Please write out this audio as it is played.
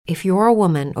If you're a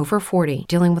woman over 40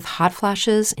 dealing with hot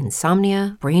flashes,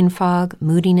 insomnia, brain fog,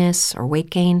 moodiness, or weight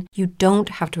gain, you don't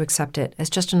have to accept it as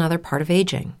just another part of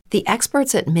aging. The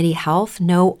experts at MIDI Health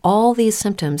know all these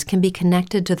symptoms can be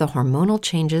connected to the hormonal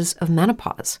changes of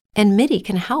menopause. And MIDI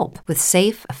can help with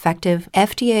safe, effective,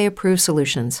 FDA-approved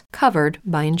solutions covered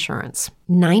by insurance.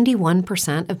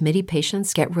 91% of MIDI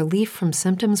patients get relief from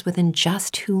symptoms within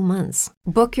just 2 months.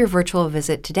 Book your virtual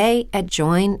visit today at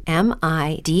joinmidi.com.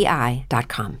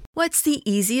 What's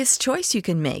the easiest choice you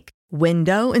can make?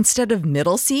 Window instead of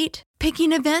middle seat?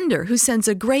 Picking a vendor who sends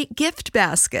a great gift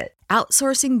basket?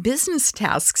 Outsourcing business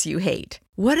tasks you hate?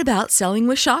 What about selling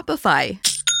with Shopify?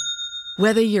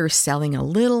 Whether you're selling a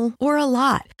little or a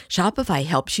lot, Shopify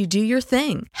helps you do your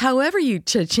thing, however you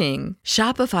cha-ching.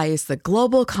 Shopify is the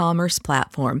global commerce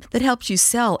platform that helps you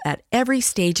sell at every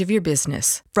stage of your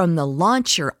business. From the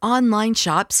launch your online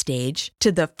shop stage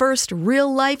to the first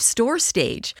real-life store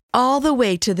stage, all the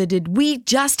way to the did we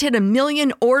just hit 1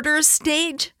 million orders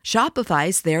stage.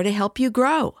 Shopify's there to help you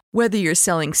grow. Whether you're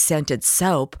selling scented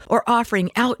soap or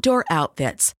offering outdoor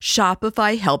outfits,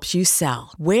 Shopify helps you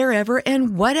sell. Wherever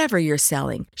and whatever you're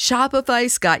selling,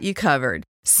 Shopify's got you covered.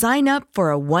 Sign up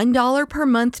for a $1 per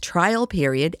month trial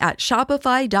period at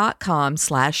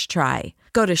shopify.com/try.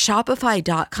 Go to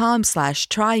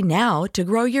shopify.com/try now to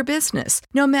grow your business,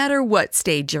 no matter what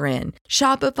stage you're in.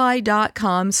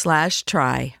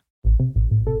 Shopify.com/try.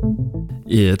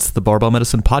 It's the Barbell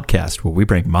Medicine Podcast, where we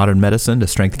bring modern medicine to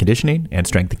strength and conditioning and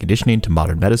strength and conditioning to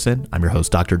modern medicine. I'm your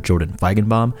host, Dr. Jordan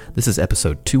Feigenbaum. This is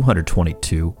episode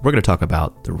 222. We're going to talk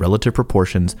about the relative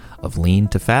proportions of lean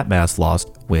to fat mass lost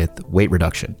with weight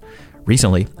reduction.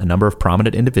 Recently, a number of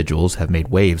prominent individuals have made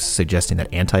waves suggesting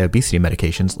that anti-obesity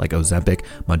medications like Ozempic,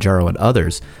 Mounjaro, and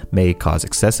others may cause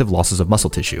excessive losses of muscle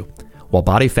tissue. While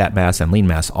body fat mass and lean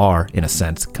mass are, in a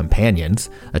sense, companions,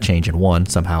 a change in one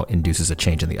somehow induces a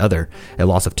change in the other, a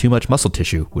loss of too much muscle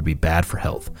tissue would be bad for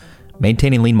health.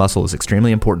 Maintaining lean muscle is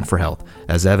extremely important for health,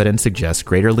 as evidence suggests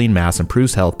greater lean mass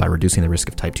improves health by reducing the risk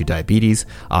of type 2 diabetes,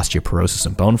 osteoporosis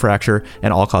and bone fracture,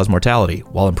 and all-cause mortality,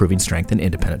 while improving strength and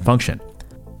independent function.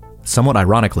 Somewhat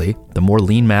ironically, the more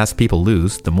lean mass people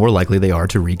lose, the more likely they are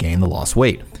to regain the lost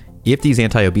weight. If these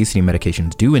anti-obesity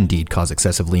medications do indeed cause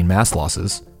excessive lean mass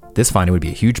losses, this finding would be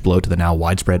a huge blow to the now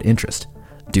widespread interest.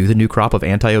 Do the new crop of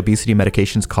anti-obesity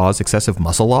medications cause excessive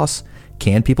muscle loss?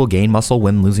 Can people gain muscle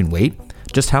when losing weight?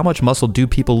 Just how much muscle do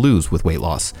people lose with weight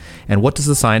loss? And what does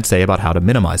the science say about how to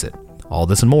minimize it? All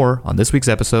this and more on this week's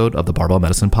episode of the Barbell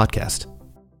Medicine Podcast.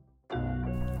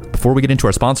 Before we get into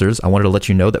our sponsors, I wanted to let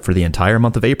you know that for the entire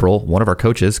month of April, one of our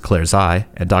coaches, Claire Zai,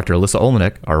 and Dr. Alyssa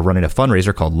Olenek are running a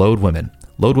fundraiser called Load Women.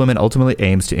 Load Women ultimately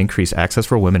aims to increase access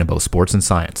for women in both sports and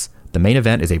science. The main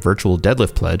event is a virtual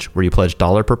deadlift pledge where you pledge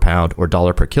 $1 per pound or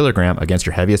 $1 per kilogram against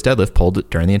your heaviest deadlift pulled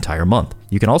during the entire month.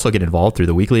 You can also get involved through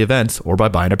the weekly events or by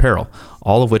buying apparel,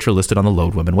 all of which are listed on the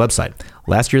Load Women website.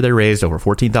 Last year, they raised over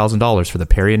 $14,000 for the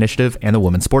Perry Initiative and the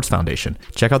Women's Sports Foundation.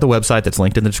 Check out the website that's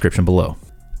linked in the description below.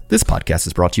 This podcast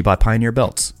is brought to you by Pioneer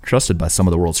Belts, trusted by some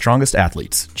of the world's strongest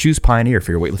athletes. Choose Pioneer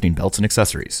for your weightlifting belts and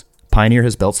accessories. Pioneer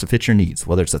has belts to fit your needs,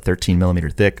 whether it's a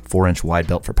 13mm thick, 4-inch wide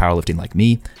belt for powerlifting like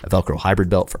me, a Velcro hybrid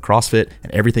belt for CrossFit,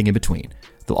 and everything in between.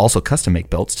 They'll also custom make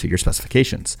belts to your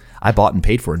specifications. I bought and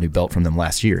paid for a new belt from them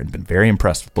last year and been very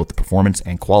impressed with both the performance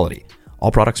and quality.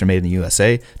 All products are made in the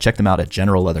USA. Check them out at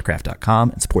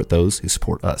generalleathercraft.com and support those who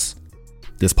support us.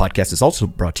 This podcast is also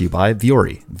brought to you by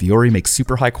Vuori. Vuori makes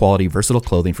super high quality, versatile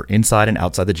clothing for inside and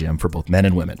outside the gym for both men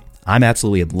and women. I'm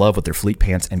absolutely in love with their fleet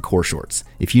pants and core shorts.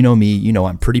 If you know me, you know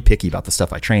I'm pretty picky about the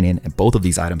stuff I train in, and both of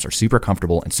these items are super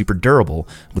comfortable and super durable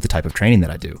with the type of training that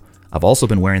I do. I've also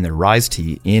been wearing their Rise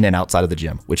tee in and outside of the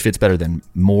gym, which fits better than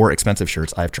more expensive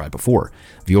shirts I've tried before.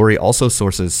 Vuori also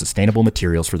sources sustainable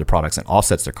materials for their products and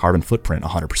offsets their carbon footprint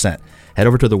 100%. Head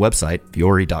over to their website,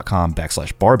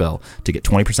 vuori.com/barbell, to get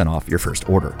 20% off your first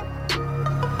order.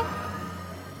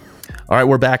 All right,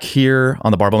 we're back here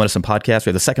on the Barbell Medicine Podcast.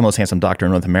 We have the second most handsome doctor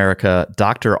in North America,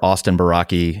 Dr. Austin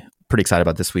Baraki. Pretty excited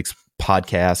about this week's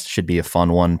podcast. Should be a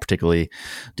fun one, particularly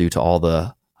due to all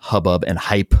the hubbub and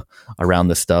hype around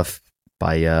this stuff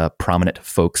by prominent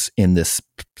folks in this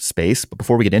space. But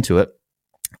before we get into it,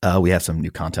 we have some new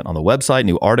content on the website,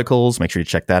 new articles. Make sure you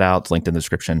check that out. It's linked in the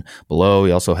description below.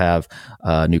 We also have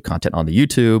new content on the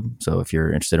YouTube. So if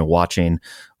you're interested in watching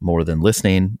more than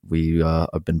listening, we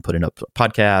have been putting up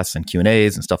podcasts and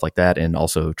Q&As and stuff like that, and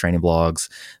also training blogs,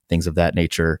 things of that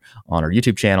nature on our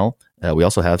YouTube channel. We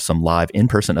also have some live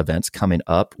in-person events coming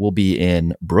up. We'll be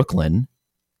in Brooklyn.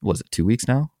 What is it, 2 weeks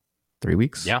now? 3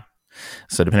 weeks? Yeah.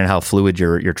 So depending on how fluid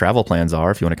your travel plans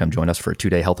are, if you want to come join us for a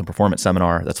 2-day health and performance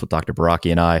seminar, that's what Dr.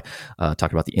 Baraki and I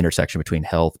talked about, the intersection between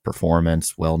health,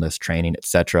 performance, wellness, training,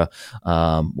 etc.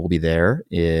 We'll be there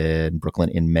in Brooklyn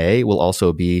in May. We'll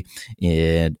also be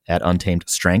at Untamed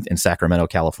Strength in Sacramento,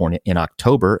 California in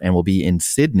October, and we'll be in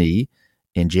Sydney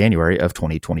in January of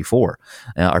 2024.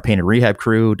 Our pain and rehab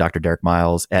crew, Dr. Derek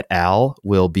Miles et al.,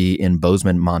 will be in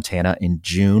Bozeman, Montana in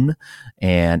June,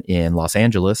 and in Los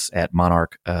Angeles at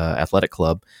Monarch Athletic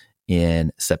Club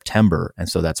in September. And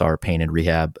so that's our pain and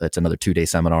rehab. It's another 2-day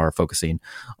seminar focusing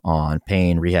on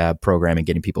pain, rehab, programming,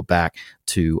 getting people back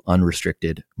to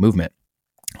unrestricted movement.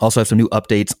 Also have some new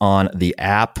updates on the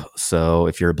app. So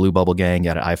if you're a Blue Bubble gang,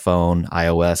 got an iPhone,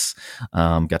 iOS,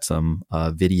 got some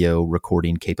video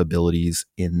recording capabilities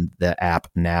in the app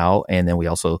now. And then we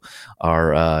also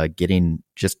are getting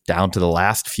just down to the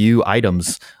last few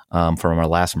items from our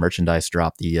last merchandise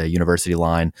drop, the university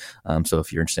line. So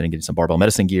if you're interested in getting some barbell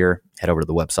medicine gear, head over to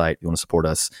the website. If you want to support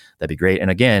us, that'd be great.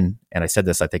 And again, and I said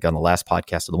this, I think on the last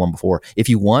podcast or the one before, if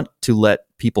you want to let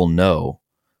people know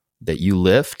that you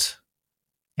lift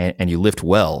and you lift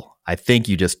well, I think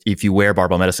if you wear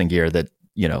barbell medicine gear, that,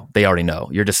 they already know.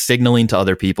 You're just signaling to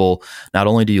other people, not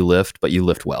only do you lift, but you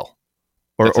lift well.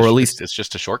 Or at least it's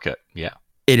just a shortcut. Yeah.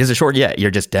 It is a short. Yeah. You're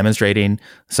just demonstrating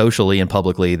socially and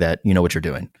publicly that you know what you're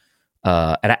doing.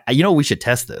 And we should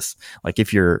test this. Like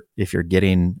if you're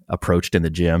getting approached in the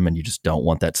gym and you just don't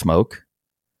want that smoke,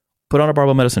 put on a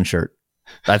barbell medicine shirt.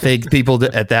 I think people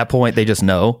at that point, they just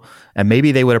know, and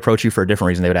maybe they would approach you for a different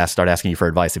reason. They would start asking you for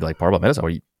advice. They'd be like, barbell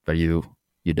medicine? Are you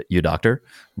a doctor?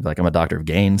 I'd be like, I'm a doctor of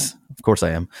gains. Of course I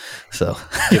am. So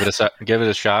give it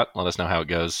a shot. Let us know how it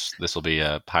goes. This will be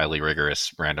a highly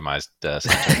rigorous randomized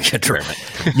experiment.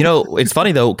 It's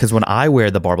funny though, because when I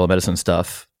wear the barbell medicine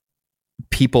stuff,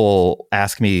 people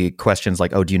ask me questions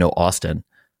like, oh, do you know Austin?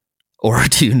 Or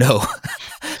do you know...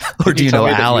 Or do you know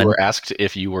Alan? You were asked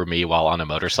if you were me while on a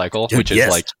motorcycle, which is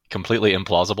like completely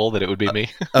implausible that it would be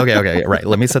me. Okay, right.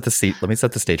 Let me set the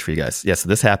stage for you guys. Yeah, so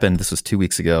this happened. This was 2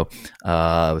 weeks ago. It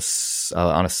was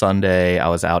on a Sunday. I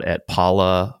was out at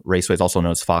Pala Raceway, it's also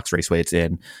known as Fox Raceway. It's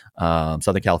in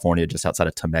Southern California, just outside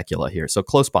of Temecula here. So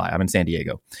close by. I'm in San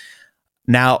Diego.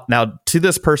 Now, to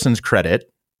this person's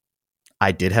credit,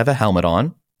 I did have a helmet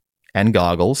on and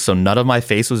goggles, so none of my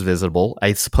face was visible.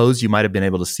 I suppose you might have been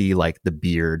able to see like the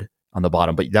beard on the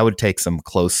bottom, but that would take some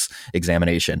close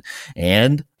examination.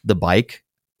 And the bike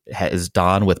is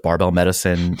done with barbell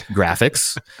medicine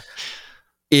graphics.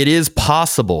 It is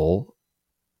possible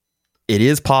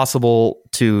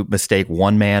to mistake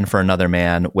one man for another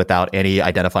man without any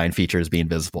identifying features being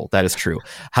visible. That is true.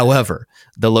 However,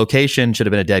 the location should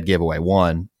have been a dead giveaway.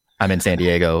 1, I'm in San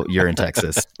Diego, you're in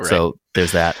Texas. Right. So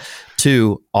there's that.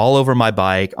 2, all over my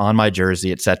bike, on my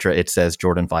jersey, etc., it says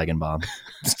Jordan Feigenbaum.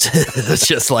 It's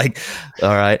just like,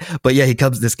 all right. But yeah,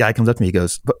 this guy comes up to me, he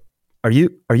goes, are you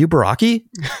Baraki?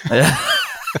 I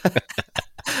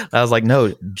was like,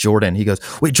 no, Jordan. He goes,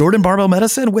 wait, Jordan Barbell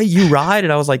Medicine? Wait, you ride?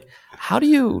 And I was like, how do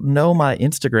you know my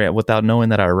Instagram without knowing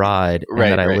that I ride and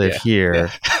that I live here? Yeah.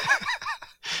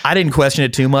 I didn't question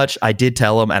it too much. I did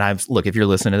tell him, and look, if you're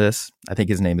listening to this, I think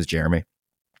his name is Jeremy.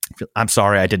 I'm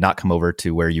sorry I did not come over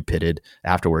to where you pitted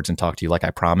afterwards and talk to you like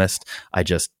I promised.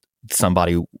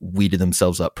 Somebody weeded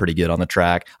themselves up pretty good on the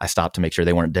track. I stopped to make sure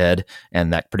they weren't dead,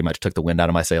 and that pretty much took the wind out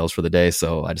of my sails for the day.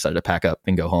 So I decided to pack up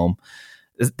and go home.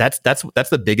 That's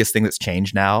the biggest thing that's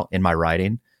changed now in my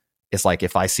riding. It's like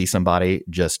if I see somebody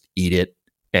just eat it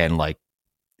and like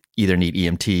either need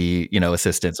EMT,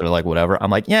 assistance or like whatever, I'm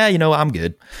like, yeah, I'm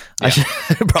good. Yeah. I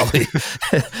should probably.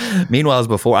 Meanwhile,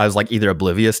 before I was like either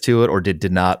oblivious to it or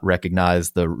did not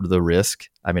recognize the risk.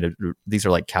 I mean, these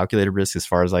are like calculated risks as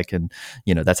far as I can,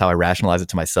 that's how I rationalize it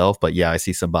to myself. But yeah, I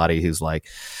see somebody who's like,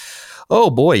 oh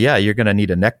boy, yeah, you're going to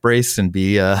need a neck brace and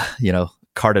be,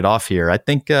 carted off here. I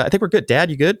think we're good.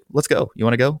 Dad, you good? Let's go. You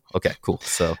want to go? Okay, cool.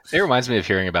 So it reminds me of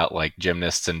hearing about like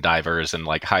gymnasts and divers and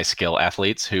like high skill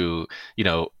athletes who,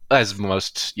 as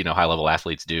most, high level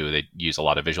athletes do, they use a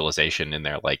lot of visualization in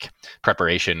their like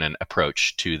preparation and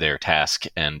approach to their task.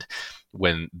 And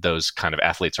when those kind of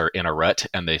athletes are in a rut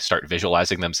and they start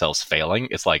visualizing themselves failing,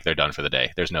 it's like they're done for the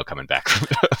day. There's no coming back from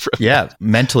that.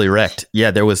 Mentally wrecked.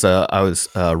 Yeah, there was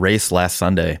a race last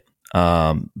Sunday. It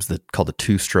was called the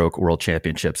 2-Stroke World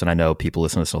Championships. And I know people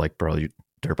listening to this are like, bro,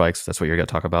 dirt bikes, that's what you're going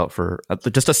to talk about for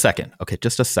just a second. Okay,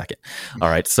 just a second. All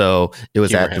right. So it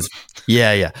was at this,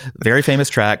 very famous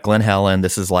track, Glen Helen.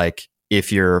 This is like,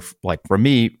 if you're like, for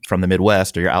me, from the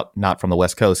Midwest, or you're out not from the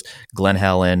West Coast, Glen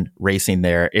Helen, racing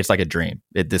there, it's like a dream.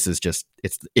 This is just,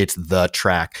 it's the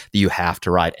track that you have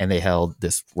to ride. And they held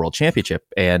this world championship.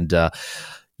 And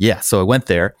so I went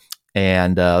there.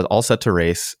 and all set to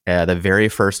race. The very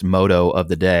first moto of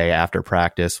the day after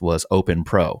practice was Open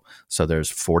Pro. So there's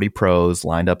 40 pros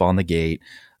lined up on the gate.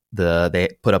 They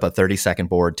put up a 30-second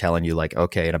board telling you like,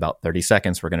 okay, in about 30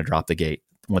 seconds, we're going to drop the gate.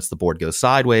 Once the board goes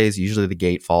sideways, usually the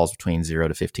gate falls between 0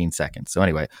 to 15 seconds. So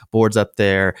anyway, board's up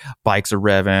there, bikes are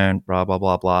revving, blah, blah,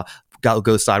 blah, blah.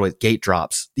 Goes sideways, gate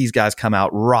drops. These guys come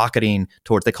out rocketing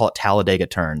towards, they call it Talladega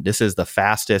Turn. This is the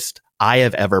fastest I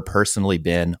have ever personally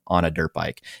been on a dirt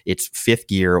bike. It's fifth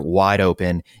gear, wide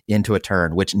open into a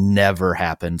turn, which never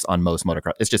happens on most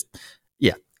motocross. It's just,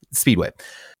 speedway.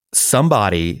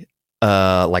 Somebody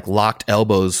like locked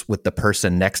elbows with the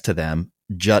person next to them,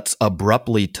 juts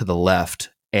abruptly to the left,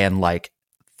 and like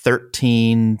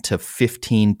 13 to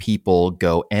 15 people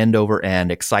go end over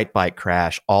end, excite bike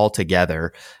crash all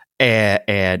together.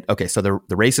 And okay, so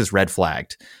the race is red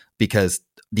flagged because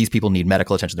these people need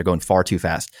medical attention. They're going far too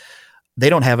fast. They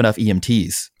don't have enough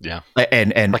EMTs. Yeah.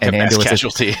 And like and a mass ambulances.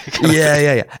 casualty.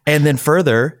 Yeah. And then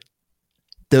further,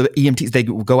 the EMTs, they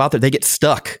go out there, they get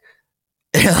stuck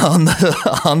on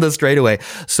the straightaway.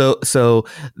 So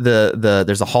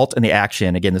there's a halt in the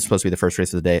action. Again, this is supposed to be the first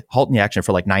race of the day. Halt in the action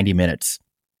for like 90 minutes.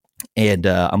 And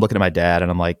I'm looking at my dad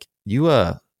and I'm like, you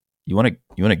want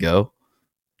to go?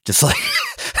 Just like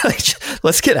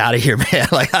let's get out of here, man.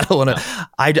 Like, I don't want to,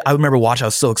 I remember watching, I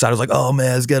was so excited. I was like, oh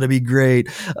man, it's going to be great.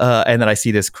 And then I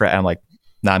see this crap. I'm like,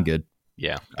 nah, I'm good.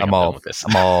 Yeah. I'm all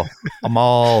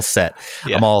set.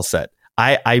 Yeah. I'm all set.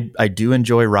 I do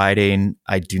enjoy riding.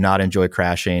 I do not enjoy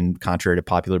crashing, contrary to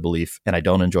popular belief. And I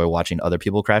don't enjoy watching other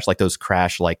people crash, like those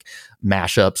crash, like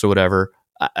mashups or whatever.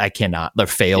 I cannot. They're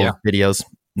fail videos.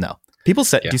 No. Do people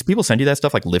send you that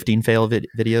stuff, like lifting fail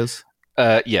videos?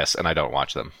 Yes. And I don't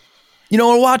watch them. You don't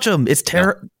want to watch them. It's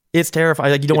It's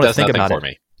terrifying. Like, you don't want to think about it. For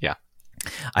me. Yeah.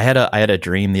 I had a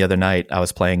dream the other night. I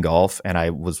was playing golf and I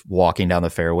was walking down the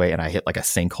fairway and I hit like a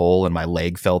sinkhole and my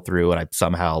leg fell through and I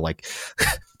somehow like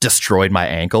destroyed my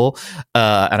ankle.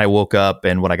 And I woke up,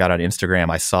 and when I got on Instagram,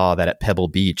 I saw that at Pebble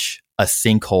Beach, a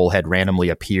sinkhole had randomly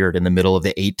appeared in the middle of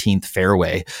the 18th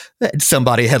fairway.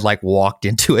 Somebody had like walked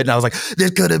into it, and I was like,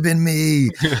 this could have been me.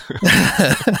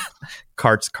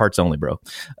 Carts only, bro.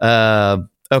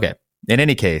 Okay. In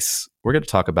any case, we're going to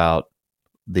talk about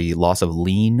the loss of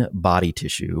lean body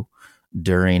tissue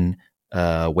during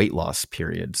weight loss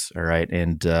periods. All right.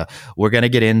 And we're going to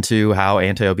get into how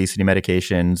anti-obesity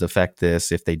medications affect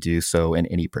this, if they do so in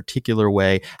any particular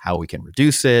way, how we can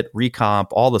reduce it, recomp,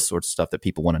 all the sorts of stuff that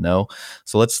people want to know.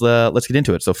 So let's get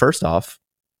into it. So first off,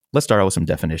 let's start out with some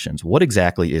definitions. What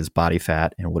exactly is body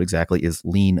fat and what exactly is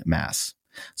lean mass?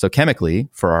 So chemically,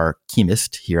 for our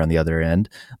chemist here on the other end,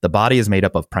 the body is made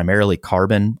up of primarily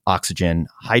carbon, oxygen,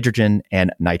 hydrogen,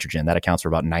 and nitrogen. That accounts for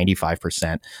about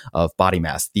 95% of body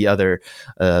mass.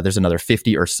 There's another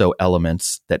 50 or so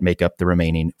elements that make up the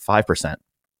remaining 5%.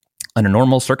 Under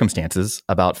normal circumstances,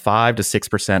 about 5 to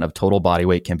 6% of total body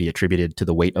weight can be attributed to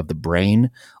the weight of the brain,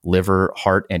 liver,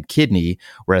 heart, and kidney,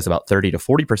 whereas about 30 to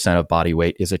 40% of body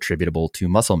weight is attributable to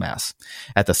muscle mass.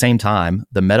 At the same time,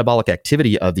 the metabolic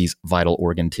activity of these vital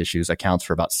organ tissues accounts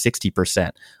for about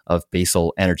 60% of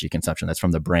basal energy consumption. That's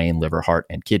from the brain, liver, heart,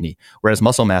 and kidney, whereas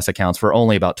muscle mass accounts for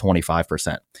only about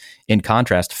 25%. In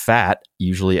contrast, fat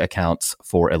usually accounts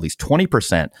for at least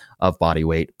 20% of body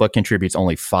weight, but contributes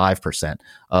only 5%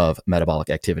 of metabolic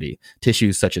activity.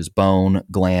 Tissues such as bone,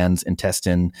 glands,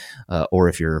 intestine, or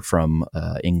if you're from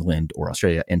England or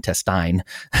Australia, intestine,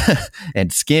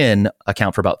 and skin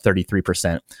account for about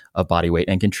 33% of body weight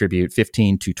and contribute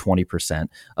 15 to 20%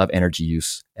 of energy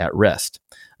use at rest.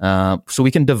 So we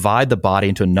can divide the body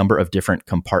into a number of different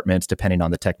compartments depending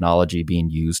on the technology being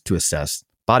used to assess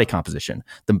body composition.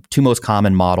 The two most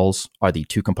common models are the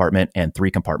 2-compartment and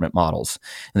 3-compartment models.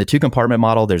 In the 2-compartment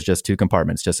model, there's just 2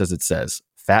 compartments, just as it says.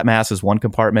 Fat mass is one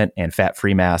compartment, and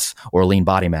fat-free mass or lean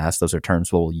body mass, those are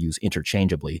terms we'll use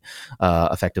interchangeably,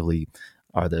 effectively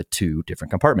are the 2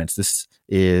 different compartments. This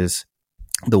is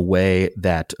the way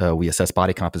that we assess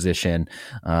body composition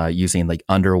using like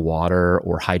underwater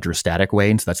or hydrostatic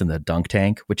weighing. So that's in the dunk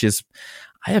tank, which is,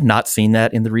 I have not seen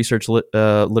that in the research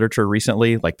literature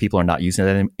recently. Like, people are not using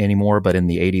that anymore, but in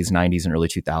the 80s, 90s, and early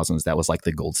 2000s, that was like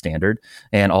the gold standard.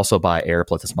 And also by air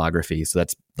plethysmography. So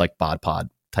that's like BOD-POD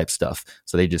type stuff.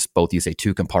 So they just both use a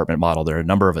 2-compartment model. There are a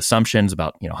number of assumptions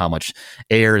about, how much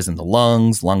air is in the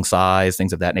lungs, lung size,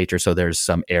 things of that nature. So there's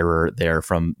some error there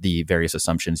from the various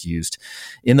assumptions used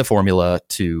in the formulae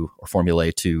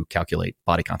to calculate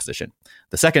body composition.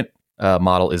 The second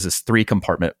model is this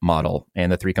 3-compartment model.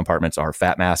 And the 3 compartments are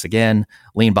fat mass again,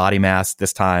 lean body mass.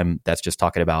 This time, that's just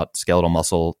talking about skeletal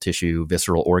muscle tissue,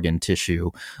 visceral organ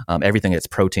tissue, everything that's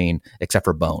protein except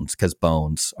for bones, because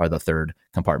bones are the 3rd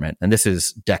compartment. And this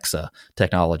is DEXA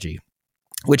technology,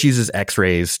 which uses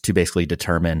X-rays to basically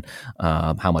determine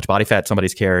how much body fat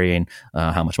somebody's carrying,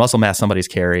 how much muscle mass somebody's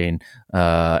carrying,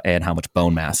 and how much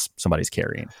bone mass somebody's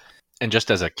carrying. And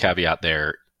just as a caveat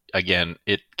there, again,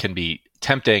 it can be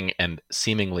tempting and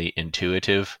seemingly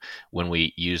intuitive when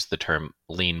we use the term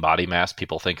lean body mass.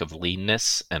 People think of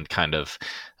leanness and kind of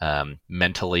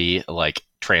mentally like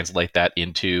translate that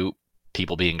into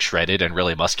people being shredded and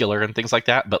really muscular and things like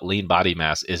that. But lean body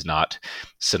mass is not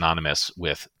synonymous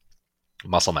with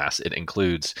muscle mass. It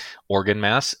includes organ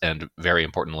mass and, very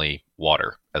importantly,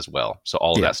 water as well. So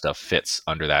all of that stuff fits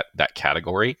under that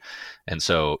category. And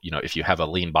so, if you have a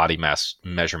lean body mass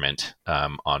measurement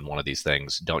on one of these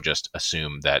things, don't just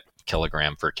assume that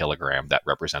kilogram for kilogram that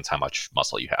represents how much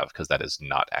muscle you have, because that is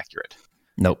not accurate.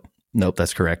 Nope,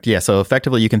 that's correct. Yeah. So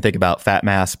effectively, you can think about fat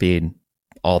mass being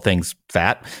all things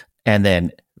fat, and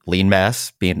then lean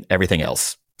mass being everything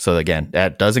else. So again,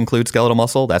 that does include skeletal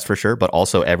muscle, that's for sure, but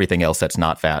also everything else that's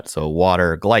not fat. So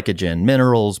water, glycogen,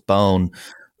 minerals, bone,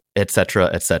 et cetera,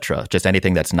 just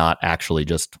anything that's not actually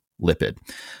just lipid.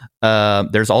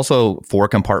 There's also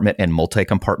 4-compartment and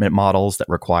multi-compartment models that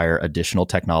require additional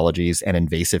technologies and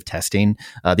invasive testing.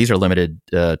 These are limited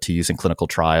to use in clinical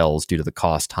trials due to the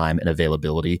cost, time, and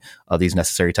availability of these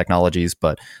necessary technologies.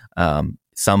 But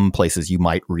some places you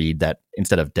might read that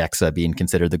instead of DEXA being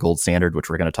considered the gold standard, which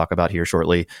we're going to talk about here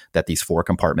shortly, that these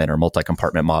 4-compartment or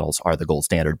multi-compartment models are the gold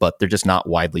standard, but they're just not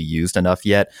widely used enough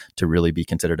yet to really be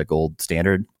considered a gold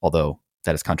standard, although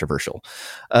that is controversial.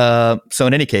 So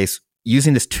in any case,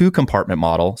 using this 2-compartment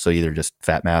model, so either just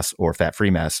fat mass or fat-free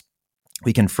mass,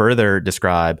 we can further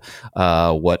describe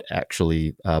what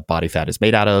actually body fat is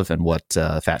made out of and what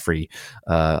fat-free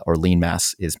or lean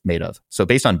mass is made of. So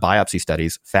based on biopsy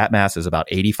studies, fat mass is about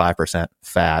 85%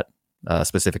 fat,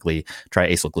 specifically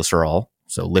triacylglycerol,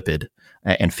 so lipid,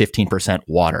 and 15%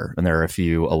 water. And there are a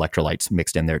few electrolytes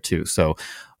mixed in there too. So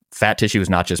fat tissue is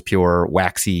not just pure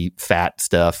waxy fat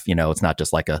stuff. It's not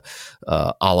just like a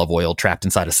olive oil trapped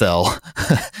inside a cell.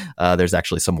 There's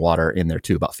actually some water in there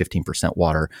too, about 15%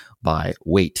 water by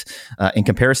weight. In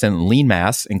comparison, lean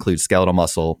mass includes skeletal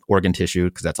muscle, organ tissue,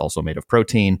 because that's also made of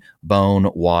protein, bone,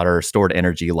 water, stored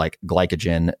energy like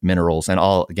glycogen, minerals, and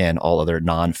all other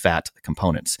non-fat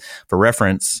components. For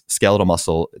reference, skeletal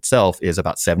muscle itself is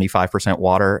about 75%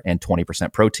 water and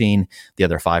 20% protein. The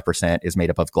other 5% is made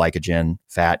up of glycogen,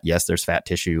 fat. Yes, there's fat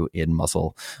tissue in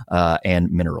muscle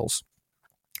and minerals.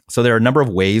 So there are a number of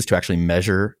ways to actually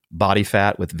measure body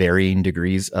fat with varying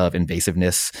degrees of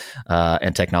invasiveness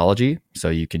and technology. So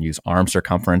you can use arm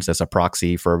circumference as a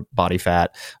proxy for body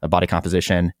fat, body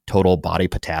composition. Total body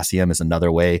potassium is another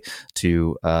way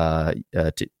to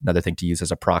another thing to use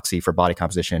as a proxy for body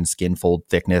composition. Skin fold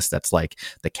thickness, that's like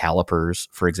the calipers,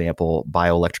 for example.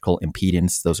 Bioelectrical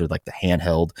impedance, those are like the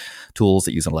handheld tools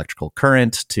that use an electrical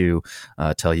current to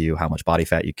tell you how much body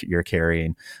fat you're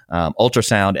carrying.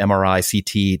 Ultrasound, MRI,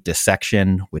 CT,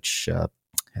 dissection, which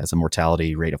has a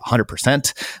mortality rate of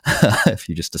 100% if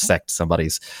you just dissect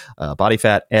somebody's body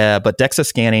fat. But DEXA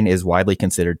scanning is widely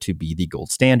considered to be the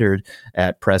gold standard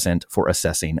at present for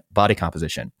assessing body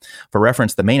composition. For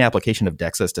reference, the main application of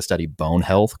DEXA is to study bone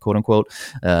health, quote unquote,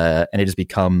 and it has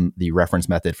become the reference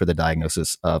method for the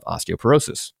diagnosis of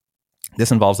osteoporosis.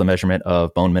 This involves the measurement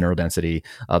of bone mineral density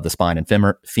of the spine and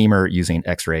femur using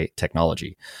X-ray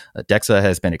technology. DEXA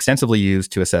has been extensively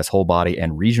used to assess whole body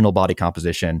and regional body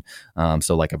composition,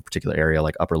 so like a particular area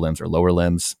like upper limbs or lower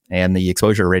limbs. And the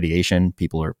exposure to radiation,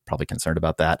 people are probably concerned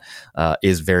about that,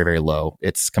 is very, very low.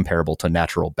 It's comparable to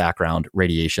natural background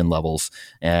radiation levels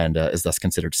and is thus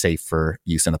considered safe for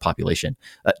use in the population.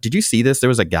 Did you see this? There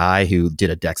was a guy who did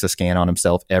a DEXA scan on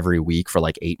himself every week for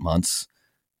like 8 months,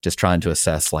 just trying to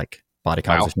assess like body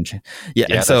composition. Wow.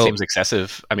 Yeah, so that seems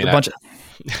excessive. I mean,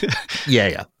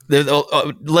 yeah.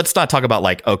 Let's not talk about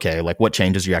like what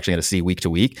changes you're actually going to see week to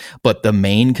week. But the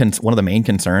main one of the main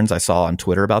concerns I saw on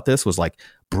Twitter about this was like,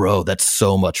 bro, that's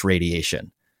so much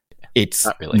radiation. It's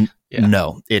not really.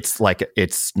 No, it's like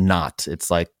it's not.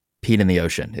 It's like peat in the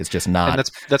ocean. It's just not.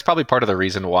 And that's probably part of the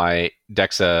reason why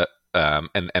DEXA.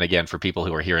 And again, for people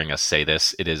who are hearing us say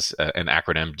this, it is an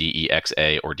acronym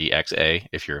DEXA or DXA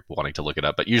if you're wanting to look it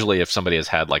up. But usually if somebody has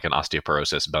had like an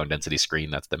osteoporosis bone density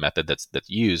screen, that's the method that's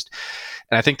used.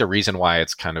 And I think the reason why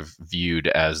it's kind of viewed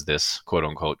as this quote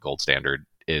unquote gold standard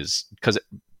is because it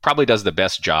probably does the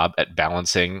best job at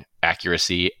balancing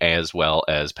accuracy as well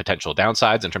as potential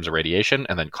downsides in terms of radiation,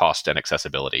 and then cost and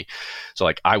accessibility. So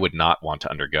like I would not want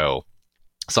to undergo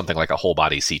something like a whole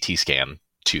body CT scan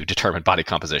to determine body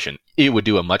composition. It would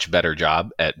do a much better job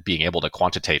at being able to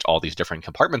quantitate all these different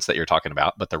compartments that you're talking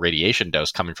about, but the radiation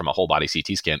dose coming from a whole body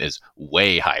CT scan is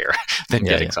way higher than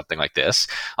getting something like this.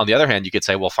 On the other hand, you could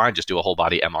say, well, fine, just do a whole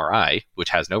body MRI,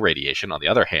 which has no radiation. On the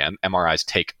other hand, MRIs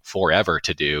take forever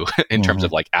to do in terms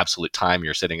of like absolute time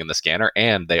you're sitting in the scanner,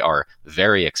 and they are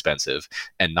very expensive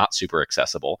and not super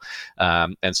accessible.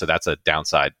 And so that's a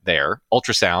downside there.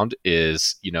 Ultrasound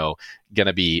is, going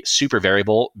to be super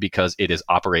variable because it is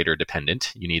operator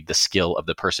dependent. You need the skill of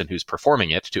the person who's performing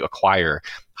it to acquire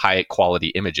high quality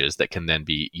images that can then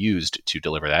be used to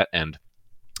deliver that. And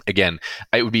again,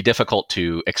 it would be difficult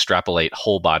to extrapolate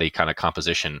whole body kind of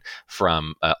composition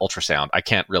from ultrasound. I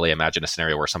can't really imagine a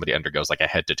scenario where somebody undergoes like a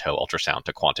head to toe ultrasound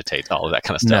to quantitate all of that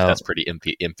kind of stuff. No. That's pretty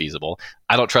infeasible.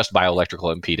 I don't trust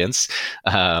bioelectrical impedance.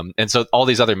 And so all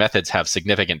these other methods have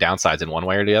significant downsides in one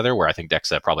way or the other, where I think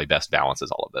DEXA probably best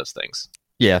balances all of those things.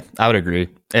 Yeah, I would agree.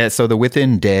 So the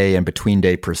within day and between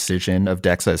day precision of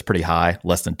DEXA is pretty high,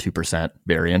 less than 2%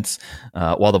 variance.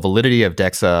 While the validity of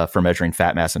DEXA for measuring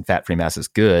fat mass and fat-free mass is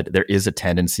good, there is a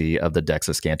tendency of the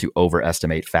DEXA scan to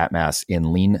overestimate fat mass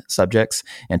in lean subjects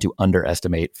and to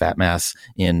underestimate fat mass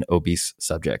in obese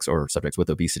subjects or subjects with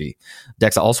obesity.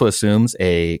 DEXA also assumes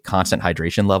a constant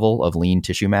hydration level of lean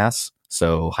tissue mass.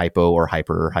 So hypo or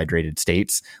hyperhydrated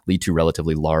states lead to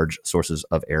relatively large sources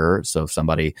of error. So if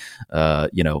somebody,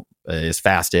 is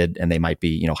fasted and they might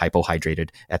be, hypohydrated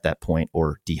at that point,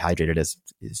 or dehydrated as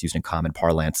is used in common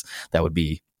parlance, that would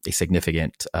be a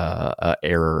significant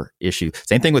error issue.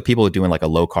 Same thing with people doing like a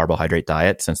low carbohydrate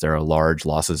diet, since there are large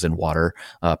losses in water,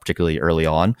 particularly early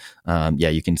on.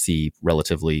 You can see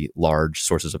relatively large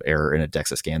sources of error in a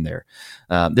DEXA scan there.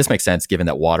 This makes sense given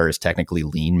that water is technically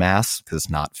lean mass because it's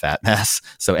not fat mass.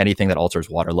 So anything that alters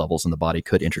water levels in the body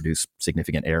could introduce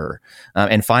significant error.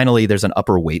 And finally, there's an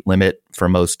upper weight limit for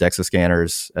most DEXA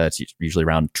scanners. It's usually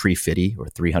around 350 or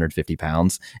 350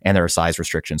 pounds. And there are size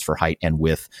restrictions for height and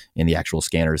width in the actual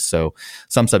scanner. So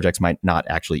some subjects might not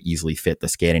actually easily fit the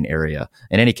scanning area.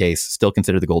 In any case, still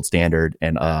consider the gold standard.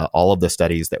 And all of the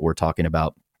studies that we're talking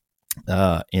about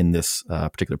in this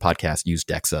particular podcast use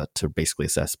DEXA to basically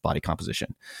assess body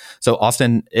composition. So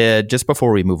Austin, just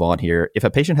before we move on here, if a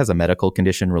patient has a medical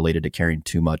condition related to carrying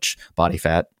too much body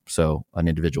fat, so an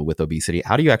individual with obesity,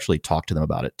 how do you actually talk to them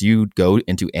about it? Do you go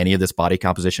into any of this body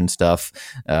composition stuff?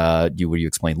 Would you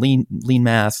explain lean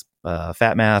mass,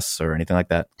 fat mass, or anything like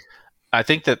that? I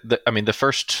think that the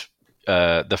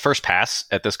first pass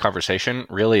at this conversation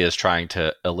really is trying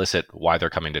to elicit why they're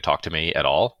coming to talk to me at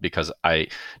all, because I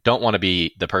don't want to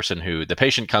be the person who the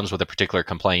patient comes with a particular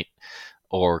complaint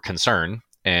or concern,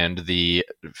 and the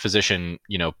physician,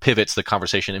 pivots the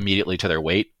conversation immediately to their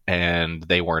weight, and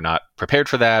they were not prepared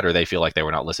for that, or they feel like they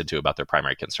were not listened to about their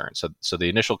primary concern. So the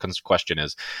initial question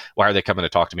is, why are they coming to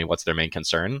talk to me? What's their main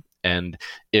concern? And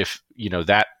if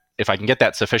I can get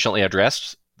that sufficiently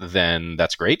addressed, then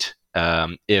that's great.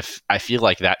 If I feel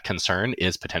like that concern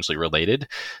is potentially related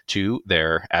to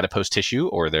their adipose tissue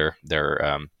or their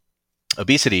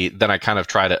obesity, then I kind of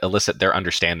try to elicit their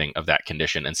understanding of that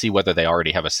condition and see whether they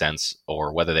already have a sense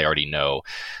or whether they already know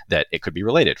that it could be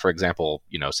related. For example,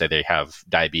 say they have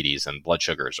diabetes and blood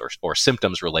sugars or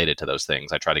symptoms related to those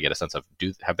things. I try to get a sense of,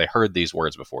 have they heard these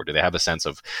words before? Do they have a sense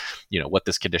of, what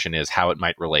this condition is, how it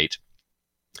might relate?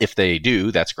 If they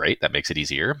do, that's great. That makes it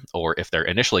easier. Or if they're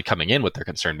initially coming in with their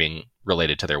concern being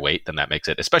related to their weight, then that makes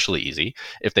it especially easy.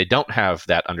 If they don't have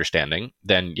that understanding,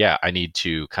 then I need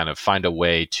to kind of find a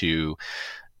way to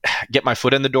get my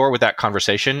foot in the door with that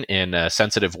conversation in a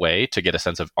sensitive way to get a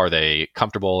sense of, are they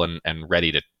comfortable and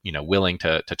ready to, willing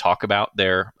to talk about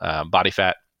their body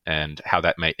fat and how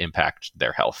that might impact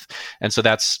their health. And so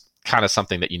that's kind of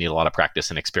something that you need a lot of practice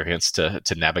and experience to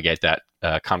navigate that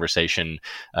conversation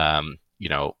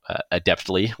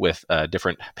adeptly with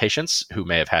different patients who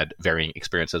may have had varying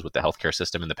experiences with the healthcare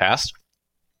system in the past.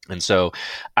 And so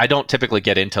I don't typically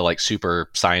get into like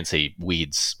super sciencey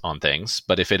weeds on things,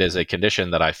 but if it is a condition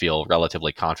that I feel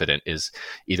relatively confident is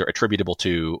either attributable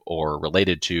to or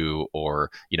related to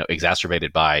or,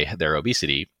 exacerbated by their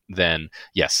obesity, then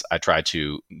yes, I try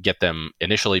to get them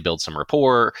initially build some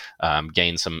rapport,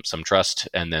 gain some trust,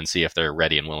 and then see if they're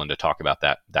ready and willing to talk about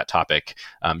that topic.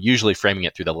 Usually framing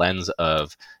it through the lens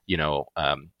of,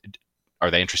 are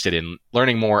they interested in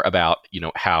learning more about,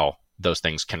 how those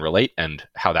things can relate and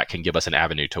how that can give us an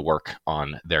avenue to work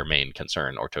on their main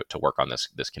concern or to work on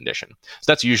this condition.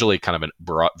 So that's usually kind of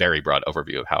a very broad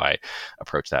overview of how I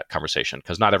approach that conversation,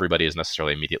 because not everybody is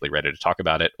necessarily immediately ready to talk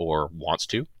about it or wants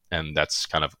to. And that's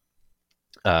kind of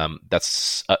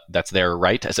That's their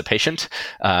right as a patient.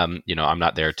 I'm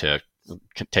not there to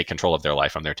take control of their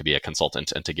life. I'm there to be a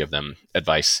consultant and to give them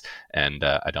advice, and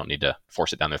I don't need to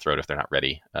force it down their throat if they're not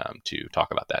ready to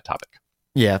talk about that topic.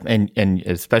 Yeah, and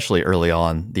especially early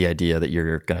on, the idea that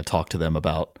you're going to talk to them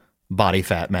about body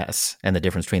fat mass and the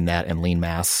difference between that and lean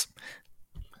mass,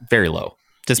 very low.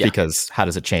 Just because how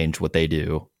does it change what they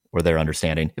do or their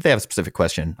understanding? If they have a specific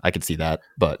question, I could see that.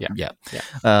 But yeah.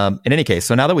 In any case,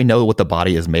 so now that we know what the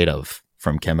body is made of,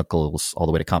 from chemicals all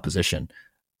the way to composition,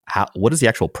 what is the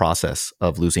actual process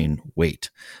of losing weight?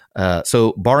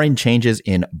 So barring changes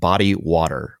in body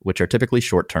water, which are typically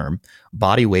short-term,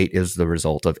 body weight is the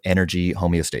result of energy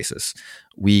homeostasis.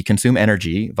 We consume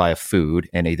energy via food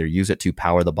and either use it to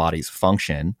power the body's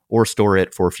function or store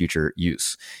it for future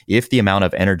use. If the amount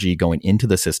of energy going into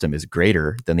the system is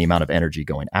greater than the amount of energy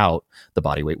going out, the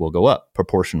body weight will go up,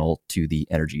 proportional to the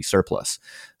energy surplus.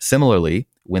 Similarly,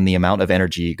 when the amount of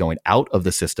energy going out of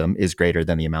the system is greater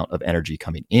than the amount of energy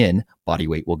coming in, body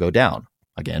weight will go down.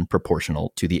 Again,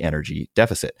 proportional to the energy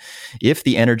deficit. If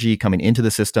the energy coming into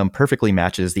the system perfectly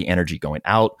matches the energy going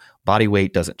out, body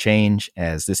weight doesn't change,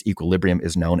 as this equilibrium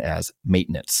is known as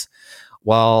maintenance.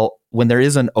 While when there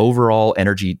is an overall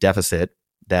energy deficit,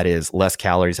 that is, less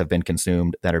calories have been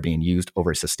consumed that are being used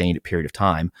over a sustained period of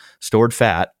time, stored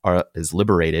fat is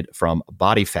liberated from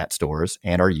body fat stores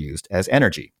and are used as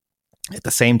energy. At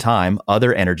the same time,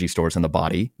 other energy stores in the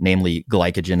body, namely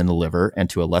glycogen in the liver and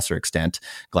to a lesser extent,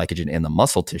 glycogen in the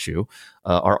muscle tissue,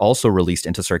 are also released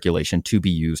into circulation to be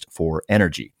used for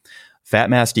energy. Fat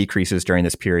mass decreases during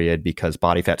this period because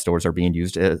body fat stores are being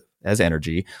used as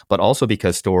energy, but also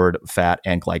because stored fat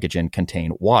and glycogen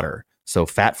contain water. So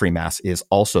fat-free mass is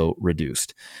also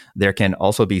reduced. There can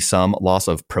also be some loss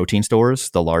of protein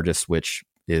stores, the largest which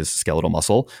is skeletal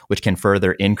muscle, which can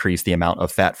further increase the amount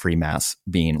of fat-free mass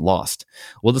being lost.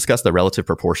 We'll discuss the relative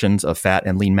proportions of fat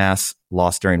and lean mass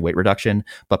lost during weight reduction,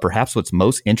 but perhaps what's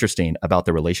most interesting about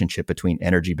the relationship between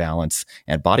energy balance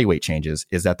and body weight changes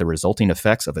is that the resulting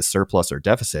effects of a surplus or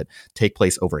deficit take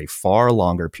place over a far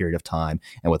longer period of time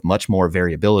and with much more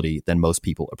variability than most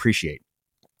people appreciate.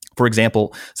 For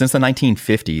example, since the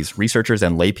 1950s, researchers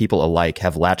and lay people alike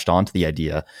have latched on to the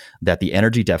idea that the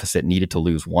energy deficit needed to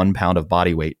lose 1 pound of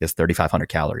body weight is 3,500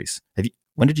 calories.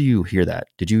 When did you hear that?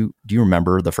 Do you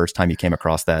remember the first time you came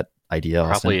across that idea,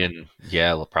 Austin?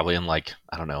 Probably in like,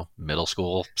 I don't know, middle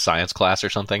school science class or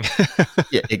something.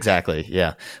 Yeah, exactly.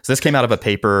 Yeah. So this came out of a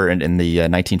paper in the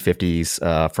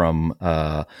 1950s from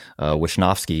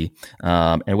Wisnowski.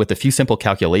 And with a few simple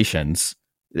calculations,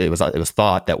 it was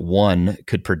thought that one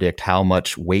could predict how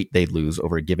much weight they'd lose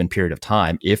over a given period of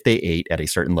time if they ate at a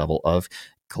certain level of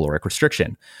caloric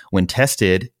restriction. When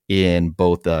tested in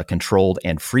both controlled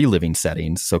and free living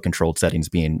settings, so controlled settings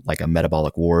being like a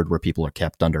metabolic ward where people are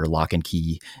kept under lock and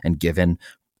key and given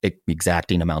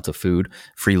exacting amounts of food,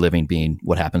 free living being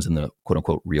what happens in the quote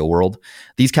unquote real world,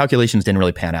 these calculations didn't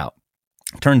really pan out.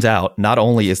 Turns out, not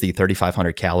only is the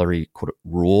 3,500 calorie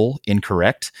rule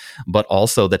incorrect, but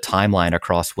also the timeline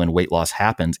across when weight loss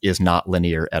happens is not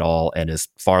linear at all and is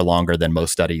far longer than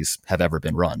most studies have ever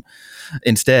been run.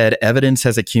 Instead, evidence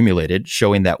has accumulated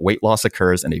showing that weight loss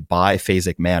occurs in a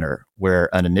biphasic manner, where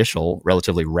an initial,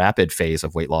 relatively rapid phase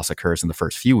of weight loss occurs in the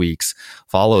first few weeks,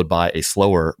 followed by a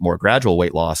slower, more gradual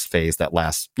weight loss phase that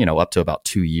lasts, up to about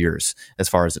 2 years, as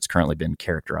far as it's currently been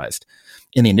characterized.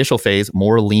 In the initial phase,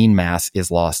 more lean mass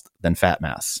is lost than fat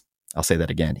mass. I'll say that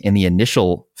again. In the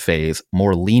initial phase,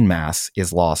 more lean mass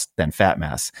is lost than fat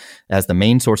mass, as the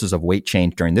main sources of weight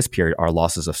change during this period are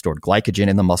losses of stored glycogen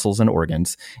in the muscles and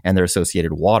organs and their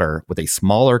associated water, with a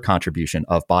smaller contribution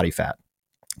of body fat.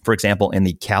 For example, in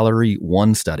the Calorie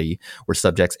 1 study, where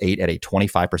subjects ate at a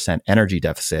 25% energy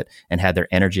deficit and had their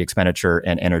energy expenditure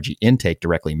and energy intake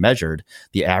directly measured,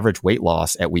 the average weight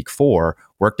loss at week 4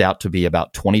 worked out to be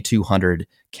about 2,200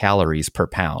 calories per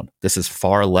pound. This is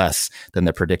far less than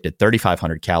the predicted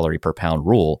 3,500 calorie per pound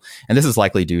rule, and this is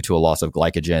likely due to a loss of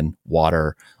glycogen,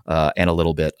 water, and a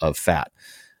little bit of fat.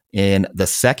 In the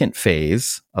second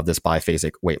phase of this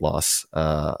biphasic weight loss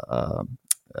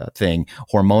thing,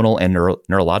 hormonal and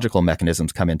neurological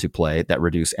mechanisms come into play that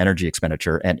reduce energy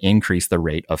expenditure and increase the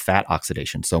rate of fat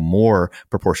oxidation. So more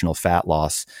proportional fat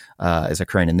loss is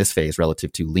occurring in this phase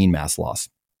relative to lean mass loss.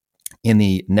 In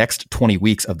the next 20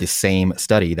 weeks of the same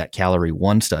study, that Calorie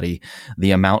 1 study,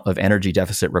 the amount of energy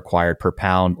deficit required per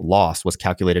pound lost was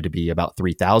calculated to be about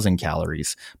 3,000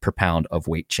 calories per pound of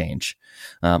weight change.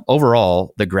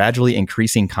 Overall, the gradually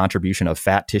increasing contribution of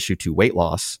fat tissue to weight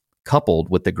loss, coupled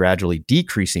with the gradually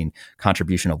decreasing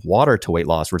contribution of water to weight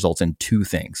loss, results in two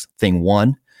things. Thing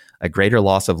one, a greater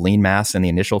loss of lean mass in the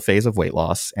initial phase of weight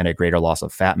loss, and a greater loss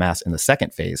of fat mass in the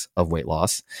second phase of weight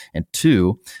loss. And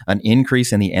 2, an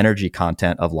increase in the energy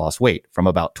content of lost weight from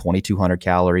about 2,200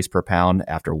 calories per pound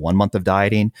after 1 month of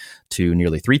dieting to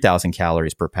nearly 3,000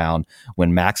 calories per pound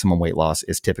when maximum weight loss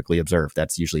is typically observed.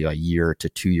 That's usually a year to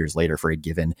 2 years later for a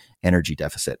given energy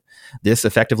deficit. This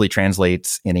effectively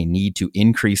translates in a need to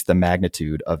increase the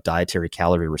magnitude of dietary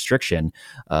calorie restriction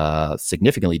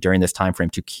significantly during this time frame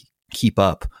to keep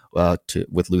up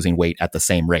with losing weight at the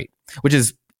same rate, which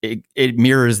is it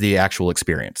mirrors the actual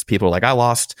experience. People are like, I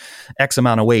lost X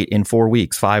amount of weight in 4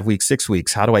 weeks, 5 weeks, 6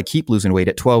 weeks. How do I keep losing weight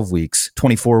at 12 weeks,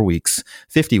 24 weeks,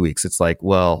 50 weeks? It's like,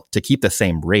 well, to keep the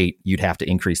same rate, you'd have to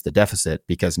increase the deficit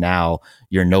because now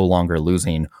you're no longer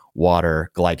losing water,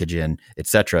 glycogen,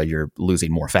 etc. You're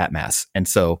losing more fat mass. And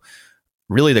so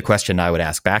really the question I would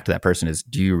ask back to that person is,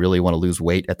 do you really want to lose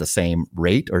weight at the same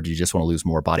rate, or do you just want to lose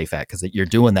more body fat? Because you're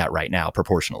doing that right now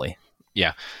proportionally.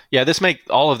 Yeah.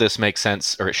 All of this makes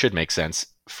sense, or it should make sense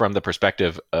from the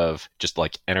perspective of just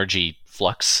like energy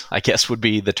flux, I guess would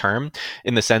be the term,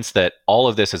 in the sense that all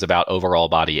of this is about overall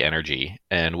body energy.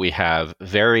 And we have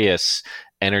various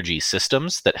energy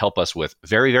systems that help us with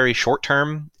very, very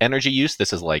short-term energy use.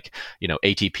 This is like,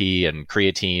 ATP and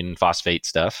creatine, phosphate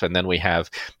stuff. And then we have,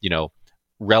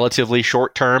 relatively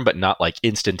short-term, but not like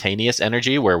instantaneous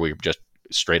energy where we're just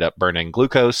straight up burning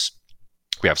glucose.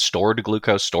 We have stored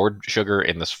glucose, stored sugar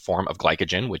in this form of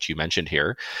glycogen, which you mentioned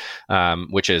here,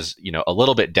 which is, a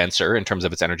little bit denser in terms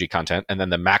of its energy content. And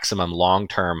then the maximum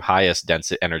long-term highest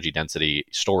energy density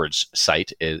storage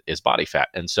site is body fat.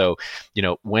 And so,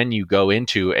 when you go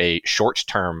into a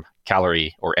short-term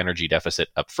calorie or energy deficit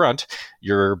up front,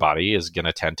 your body is going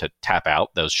to tend to tap out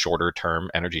those shorter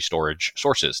term energy storage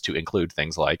sources to include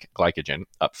things like glycogen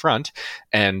up front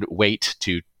and wait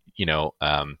to,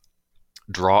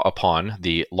 draw upon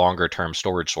the longer term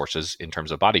storage sources in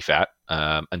terms of body fat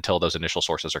until those initial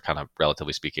sources are kind of,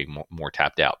 relatively speaking, more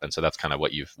tapped out. And so that's kind of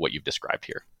what you've described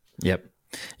here. Yep.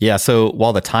 Yeah. So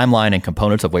while the timeline and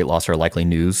components of weight loss are likely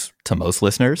news to most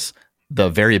listeners, the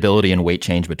variability in weight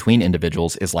change between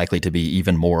individuals is likely to be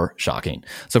even more shocking.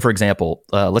 So for example,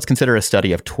 let's consider a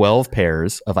study of 12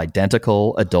 pairs of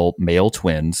identical adult male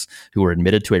twins who were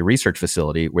admitted to a research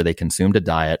facility where they consumed a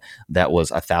diet that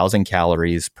was 1,000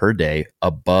 calories per day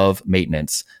above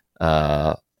maintenance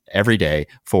every day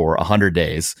for 100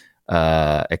 days.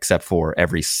 Except for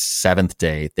every 7th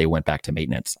day, they went back to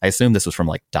maintenance. I assume this was from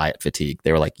like diet fatigue.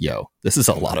 They were like, yo, this is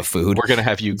a lot of food. We're going to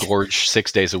have you gorge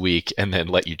 6 days a week and then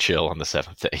let you chill on the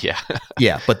 7th day. Yeah.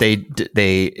 Yeah. But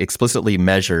they explicitly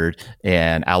measured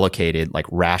and allocated like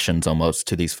rations almost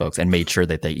to these folks and made sure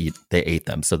that they ate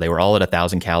them. So they were all at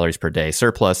 1,000 calories per day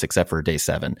surplus, except for day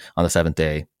 7. On the 7th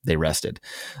day, they rested.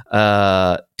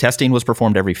 Testing was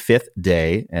performed every 5th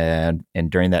day. And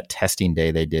during that testing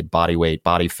day, they did body weight,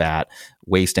 body fat,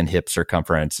 waist and hip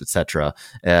circumference, etc.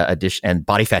 And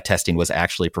body fat testing was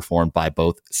actually performed by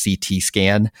both CT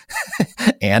scan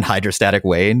and hydrostatic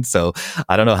weighing. So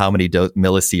I don't know how many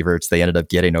millisieverts they ended up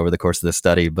getting over the course of the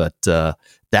study, but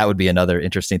that would be another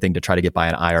interesting thing to try to get by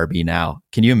an IRB now.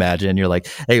 Can you imagine? You're like,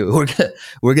 hey,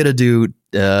 we're gonna do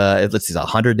let's see,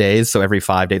 100 days. So every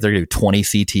 5 days, they're gonna do 20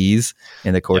 CTs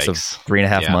in the course of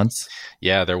 3.5 months.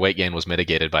 Yeah, their weight gain was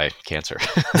mitigated by cancer.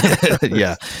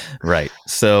 Yeah, right.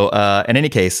 So in any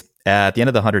case, at the end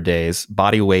of the 100 days,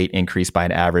 body weight increased by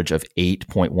an average of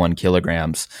 8.1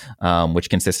 kilograms, which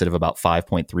consisted of about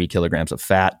 5.3 kilograms of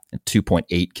fat and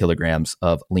 2.8 kilograms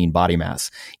of lean body mass.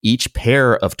 Each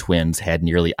pair of twins had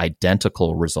nearly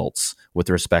identical results with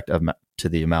respect to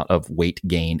the amount of weight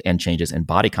gained and changes in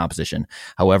body composition.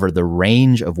 However, the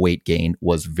range of weight gain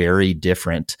was very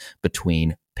different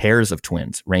between pairs of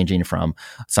twins, ranging from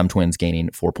some twins gaining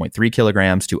 4.3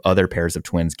 kilograms to other pairs of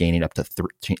twins gaining up to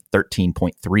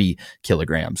 13.3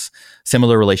 kilograms.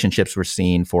 Similar relationships were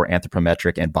seen for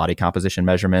anthropometric and body composition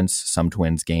measurements. Some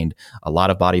twins gained a lot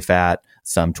of body fat.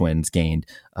 Some twins gained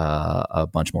a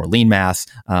bunch more lean mass.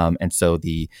 And so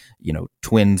the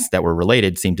twins that were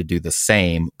related seemed to do the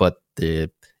same, but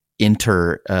the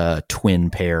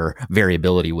twin pair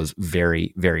variability was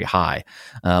very, very high.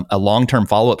 A long-term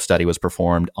follow-up study was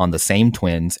performed on the same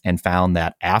twins and found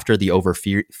that after the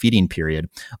overfeeding period,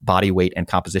 body weight and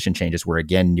composition changes were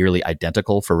again nearly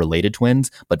identical for related twins,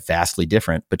 but vastly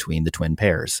different between the twin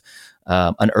pairs.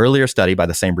 An earlier study by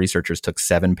the same researchers took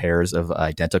 7 pairs of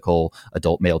identical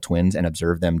adult male twins and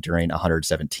observed them during a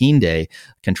 117-day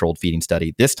controlled feeding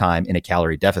study, this time in a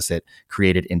calorie deficit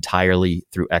created entirely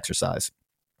through exercise.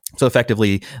 So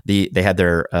effectively, they had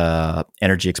their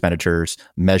energy expenditures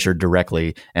measured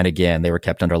directly, and again, they were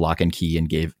kept under lock and key and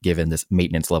given this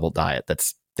maintenance level diet.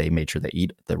 That's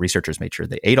the researchers made sure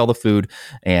they ate all the food,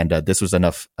 and this was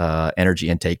enough energy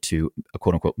intake to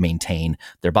quote unquote maintain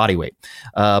their body weight.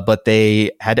 But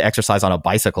they had to exercise on a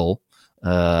bicycle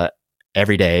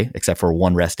every day, except for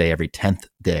one rest day every 10th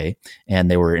day.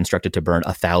 And they were instructed to burn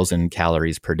 1,000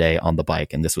 calories per day on the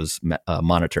bike. And this was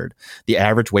monitored. The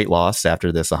average weight loss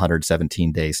after this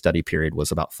 117-day study period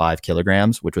was about 5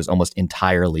 kilograms, which was almost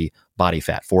entirely body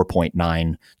fat.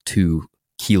 4.92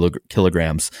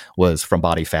 kilograms was from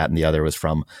body fat, and the other was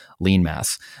from lean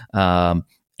mass. And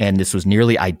this was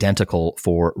nearly identical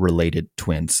for related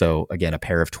twins. So again, a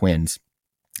pair of twins,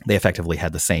 they effectively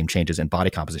had the same changes in body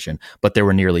composition, but there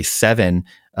were nearly 7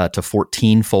 to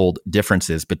 14-fold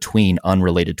differences between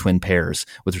unrelated twin pairs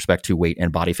with respect to weight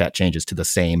and body fat changes to the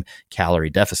same calorie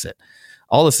deficit.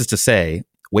 All this is to say,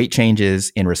 weight changes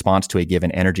in response to a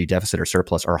given energy deficit or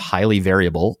surplus are highly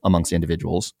variable amongst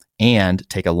individuals and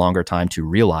take a longer time to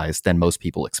realize than most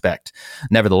people expect.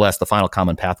 Nevertheless, the final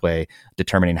common pathway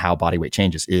determining how body weight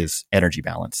changes is energy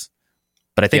balance.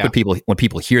 But I think when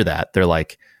people hear that, they're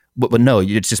like, but no,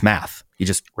 it's just math. You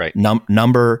just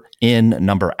number in,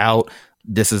 number out.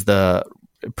 This is the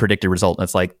predicted result. And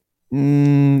it's like,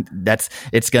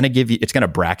 it's going to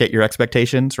bracket your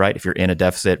expectations, right? If you're in a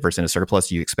deficit versus in a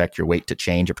surplus, you expect your weight to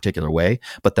change a particular way,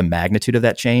 but the magnitude of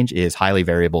that change is highly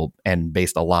variable and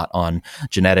based a lot on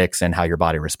genetics and how your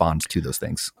body responds to those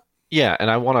things. Yeah,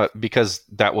 and I want to, because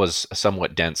that was a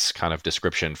somewhat dense kind of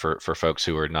description for folks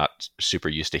who are not super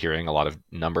used to hearing a lot of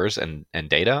numbers and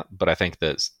data, but I think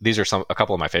that these are a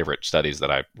couple of my favorite studies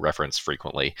that I reference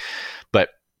frequently. But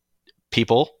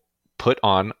people put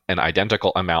on an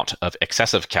identical amount of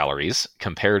excessive calories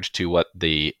compared to what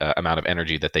the amount of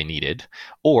energy that they needed,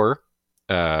 or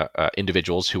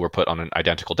individuals who were put on an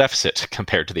identical deficit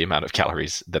compared to the amount of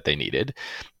calories that they needed,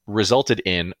 resulted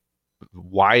in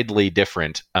widely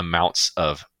different amounts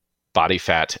of body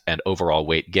fat and overall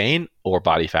weight gain, or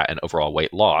body fat and overall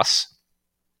weight loss,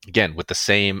 again, with the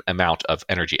same amount of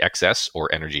energy excess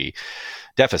or energy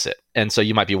deficit. And so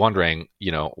you might be wondering,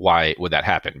 why would that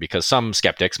happen? Because some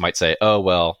skeptics might say, oh,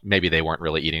 well, maybe they weren't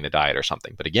really eating a diet or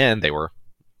something. But again,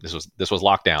 this was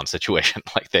lockdown situation.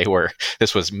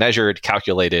 This was measured,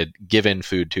 calculated, given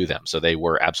food to them. So they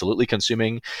were absolutely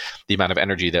consuming the amount of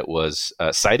energy that was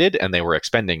cited, and they were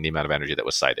expending the amount of energy that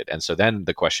was cited. And so then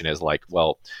the question is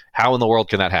well, how in the world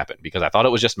can that happen? Because I thought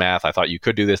it was just math. I thought you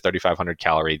could do this 3,500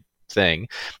 calorie thing.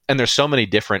 And there's so many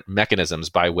different mechanisms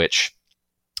by which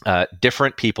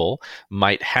different people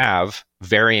might have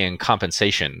varying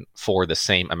compensation for the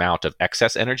same amount of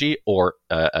excess energy or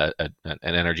an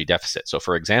energy deficit. So,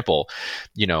 for example,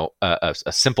 a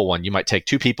simple one, you might take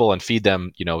 2 people and feed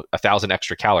them, 1,000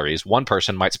 extra calories. One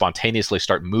person might spontaneously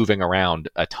start moving around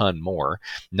a ton more,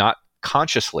 not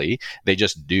consciously, they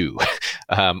just do,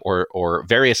 or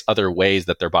various other ways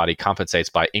that their body compensates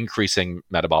by increasing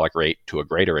metabolic rate to a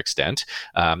greater extent,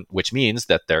 which means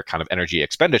that their kind of energy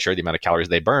expenditure, the amount of calories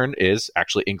they burn, is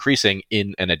actually increasing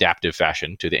in an adaptive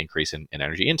fashion to the increase in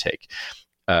energy intake.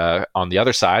 On the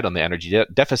other side, on the energy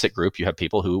deficit group, you have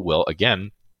people who will,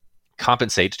 again,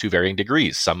 compensate to varying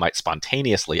degrees. Some might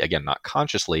spontaneously, again, not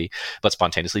consciously, but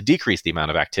spontaneously decrease the amount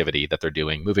of activity that they're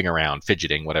doing, moving around,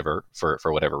 fidgeting, whatever, for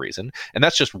whatever reason. And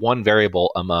that's just one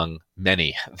variable among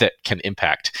many that can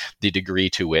impact the degree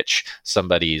to which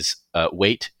somebody's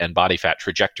weight and body fat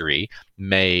trajectory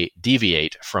may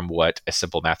deviate from what a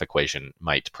simple math equation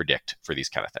might predict for these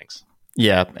kind of things.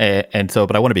 Yeah.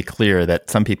 But I want to be clear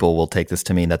that some people will take this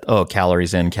to mean that,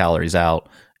 calories in, calories out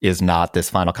is not this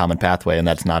final common pathway. And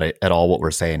that's not at all what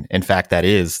we're saying. In fact, that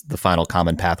is the final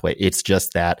common pathway. It's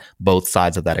just that both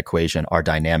sides of that equation are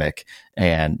dynamic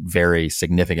and vary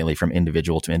significantly from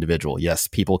individual to individual. Yes,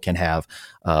 people can have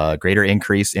a greater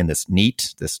increase in this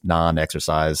NEAT, this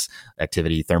non-exercise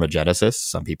activity thermogenesis.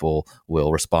 Some people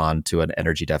will respond to an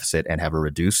energy deficit and have a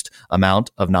reduced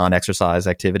amount of non-exercise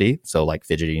activity. So like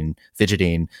fidgeting,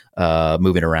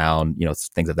 moving around,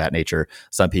 things of that nature.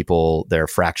 Some people, their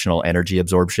fractional energy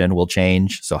absorption will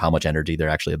change. So how much energy they're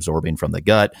actually absorbing from the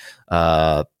gut.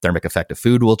 Thermic effect of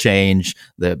food will change.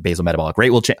 The basal metabolic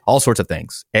rate will change. All sorts of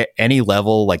things. Any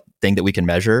level thing that we can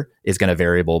measure is going to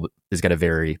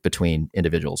vary between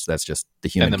individuals. That's just the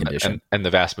human condition. And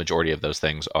the vast majority of those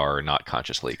things are not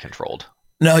consciously controlled.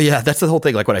 No, yeah, that's the whole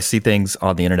thing. Like when I see things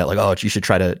on the internet, you should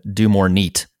try to do more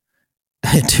NEAT,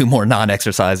 do more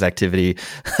non-exercise activity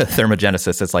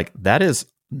thermogenesis. It's like, that is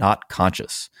not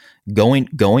conscious.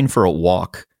 Going for a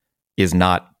walk is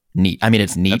not neat. I mean,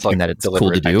 it's neat in that it's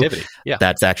cool to do. Activity. Yeah.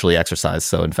 That's actually exercise.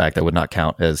 So in fact, that would not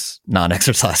count as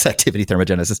non-exercise activity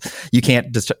thermogenesis. You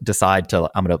can't decide to,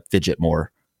 I'm going to fidget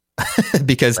more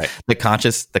because the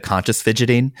conscious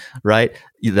fidgeting, right?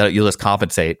 You'll just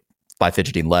compensate by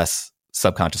fidgeting less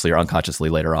subconsciously or unconsciously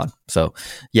later on. So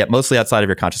yeah, mostly outside of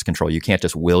your conscious control. You can't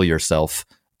just will yourself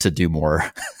to do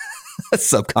more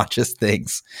subconscious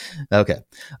things. Okay.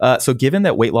 So given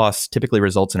that weight loss typically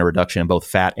results in a reduction in both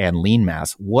fat and lean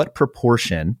mass, what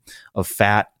proportion of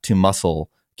fat to muscle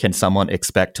can someone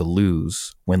expect to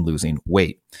lose when losing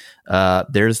weight?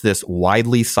 There's this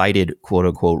widely cited quote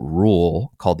unquote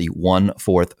rule called the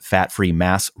 1/4 fat-free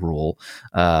mass rule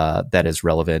that is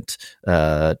relevant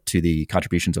to the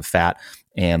contributions of fat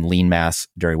and lean mass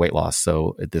during weight loss.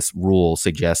 So this rule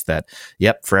suggests that,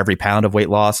 yep, for every pound of weight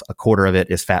loss, 1/4 of it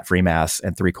is fat-free mass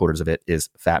and 3/4 of it is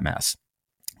fat mass.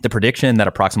 The prediction that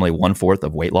approximately 1/4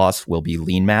 of weight loss will be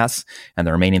lean mass and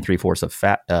the remaining 3/4 of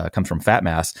fat comes from fat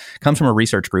mass comes from a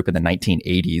research group in the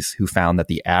 1980s who found that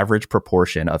the average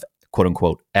proportion of quote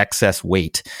unquote excess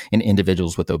weight in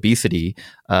individuals with obesity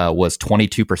was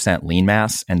 22% lean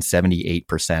mass and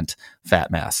 78% fat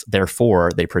mass.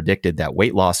 Therefore, they predicted that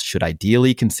weight loss should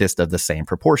ideally consist of the same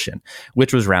proportion,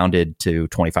 which was rounded to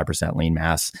 25% lean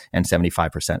mass and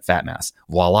 75% fat mass.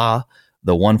 Voila.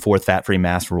 The 1/4 fat-free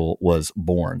mass rule was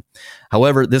born.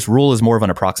 However, this rule is more of an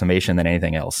approximation than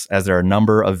anything else, as there are a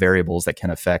number of variables that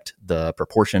can affect the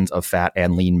proportions of fat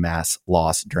and lean mass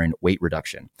loss during weight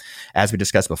reduction. As we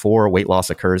discussed before, weight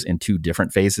loss occurs in two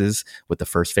different phases, with the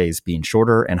first phase being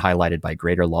shorter and highlighted by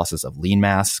greater losses of lean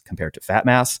mass compared to fat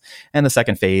mass, and the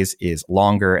second phase is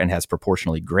longer and has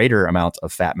proportionally greater amounts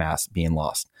of fat mass being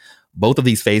lost. Both of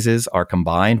these phases are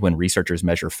combined when researchers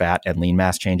measure fat and lean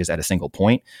mass changes at a single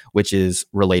point, which is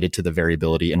related to the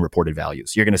variability in reported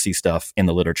values. You're going to see stuff in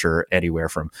the literature anywhere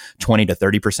from 20 to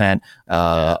 30%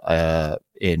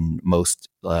 in most,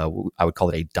 I would call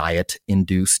it a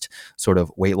diet-induced sort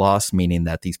of weight loss, meaning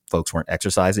that these folks weren't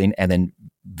exercising, and then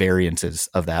variances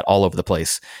of that all over the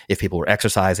place. If people were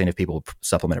exercising, if people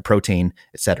supplemented protein,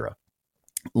 etc.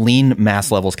 Lean mass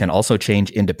levels can also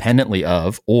change independently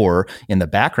of or in the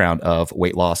background of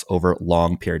weight loss over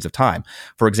long periods of time.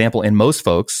 For example, in most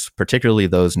folks, particularly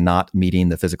those not meeting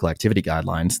the physical activity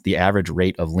guidelines, the average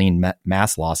rate of lean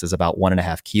mass loss is about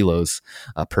 1.5 kilos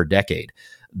per decade.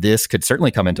 This could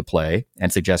certainly come into play and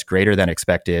suggest greater than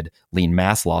expected lean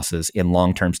mass losses in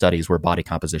long-term studies where body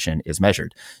composition is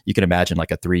measured. You can imagine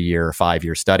like a 3-year or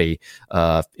 5-year study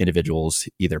of individuals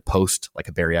either post like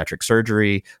a bariatric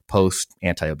surgery, post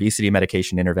anti-obesity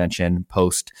medication intervention,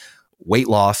 post weight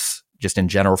loss, just in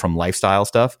general from lifestyle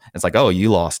stuff. It's like, oh,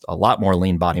 you lost a lot more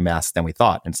lean body mass than we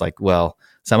thought. And it's like, well,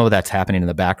 some of that's happening in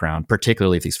the background,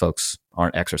 particularly if these folks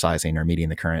aren't exercising or meeting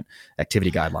the current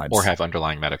activity guidelines. Or have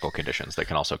underlying medical conditions that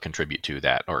can also contribute to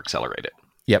that or accelerate it.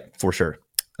 Yep, for sure.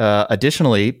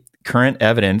 Additionally, current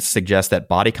evidence suggests that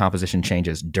body composition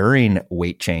changes during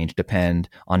weight change depend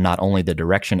on not only the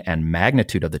direction and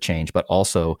magnitude of the change, but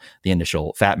also the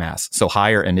initial fat mass. So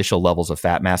higher initial levels of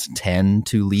fat mass tend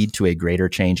to lead to a greater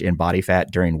change in body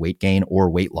fat during weight gain or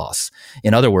weight loss.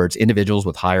 In other words, individuals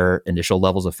with higher initial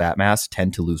levels of fat mass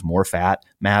tend to lose more fat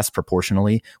mass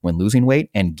proportionally when losing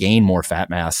weight and gain more fat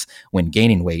mass when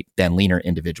gaining weight than leaner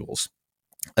individuals.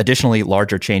 Additionally,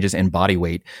 larger changes in body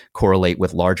weight correlate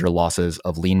with larger losses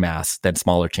of lean mass than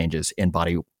smaller changes in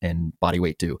body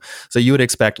weight do. So you would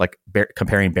expect, like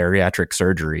comparing bariatric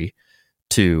surgery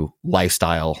to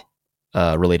lifestyle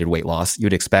related weight loss, you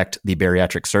would expect the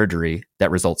bariatric surgery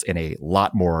that results in a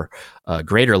lot more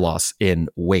greater loss in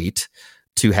weight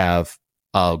to have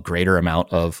a greater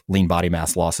amount of lean body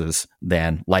mass losses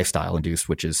than lifestyle induced,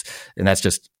 and that's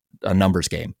just a numbers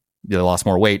game. They lost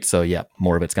more weight, so yeah,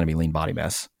 more of it's going to be lean body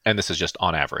mass. And this is just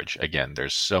on average. Again,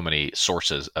 there's so many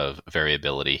sources of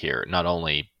variability here, not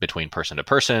only between person to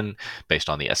person, based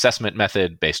on the assessment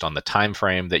method, based on the time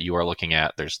frame that you are looking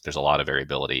at. There's a lot of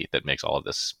variability that makes all of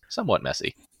this somewhat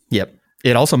messy. Yep.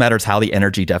 It also matters how the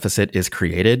energy deficit is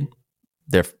created.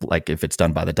 Like if it's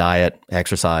done by the diet,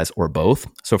 exercise, or both.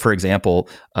 So for example,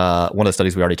 one of the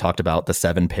studies we already talked about, the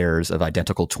 7 pairs of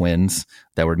identical twins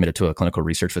that were admitted to a clinical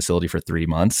research facility for 3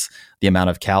 months, the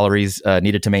amount of calories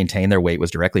needed to maintain their weight was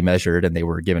directly measured, and they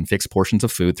were given fixed portions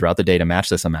of food throughout the day to match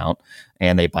this amount.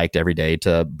 And they biked every day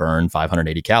to burn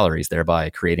 580 calories, thereby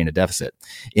creating a deficit.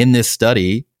 In this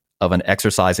study of an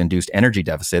exercise-induced energy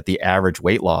deficit, the average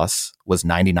weight loss was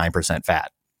 99%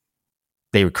 fat.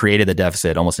 they created the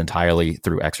deficit almost entirely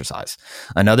through exercise.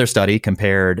 Another study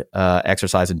compared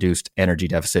exercise-induced energy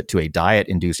deficit to a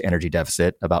diet-induced energy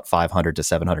deficit, about 500 to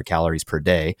 700 calories per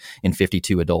day in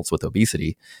 52 adults with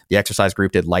obesity. The exercise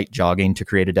group did light jogging to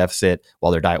create a deficit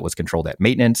while their diet was controlled at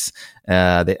maintenance.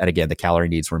 And again, the calorie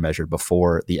needs were measured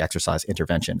before the exercise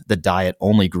intervention. The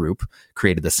diet-only group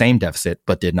created the same deficit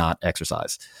but did not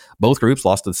exercise. Both groups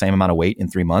lost the same amount of weight in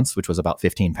 3 months, which was about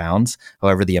 15 pounds.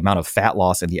 However, the amount of fat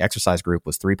loss in the exercise group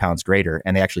was 3 pounds greater,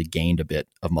 and they actually gained a bit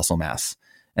of muscle mass.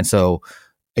 And so,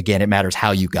 again, it matters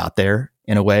how you got there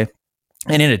in a way.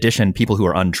 And in addition, people who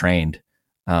are untrained,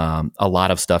 a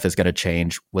lot of stuff is going to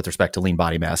change with respect to lean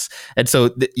body mass. And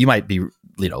so you might be,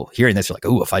 hearing this, you're like,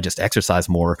 oh, if I just exercise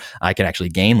more, I can actually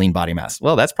gain lean body mass.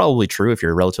 Well, that's probably true if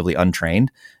you're relatively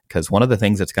untrained, because one of the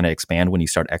things that's going to expand when you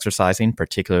start exercising,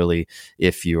 particularly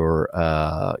if you're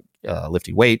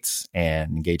lifting weights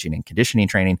and engaging in conditioning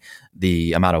training,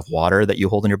 the amount of water that you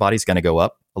hold in your body is going to go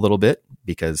up a little bit,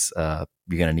 because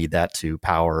you're going to need that to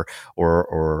power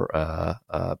or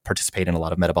participate in a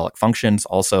lot of metabolic functions.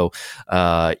 Also,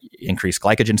 increased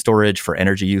glycogen storage for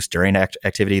energy use during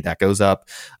activity, that goes up.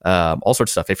 All sorts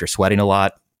of stuff. If you're sweating a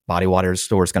lot, body water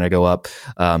store is going to go up.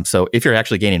 So if you're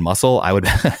actually gaining muscle, I would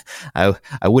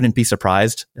I wouldn't be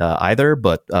surprised either.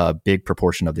 But a big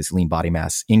proportion of this lean body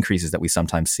mass increases that we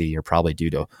sometimes see are probably due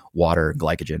to water,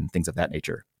 glycogen, things of that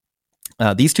nature.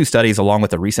 These two studies, along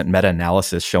with a recent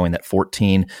meta-analysis showing that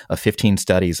 14 of 15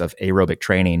 studies of aerobic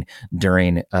training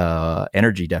during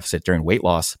energy deficit during weight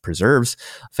loss preserves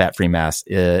fat-free mass,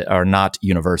 are not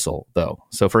universal, though.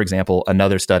 So, for example,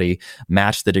 another study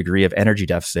matched the degree of energy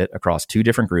deficit across 2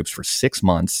 different groups for 6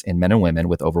 months in men and women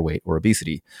with overweight or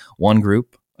obesity. One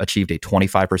group achieved a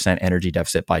 25% energy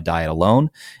deficit by diet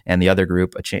alone, and the other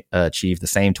group achieved the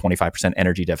same 25%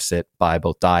 energy deficit by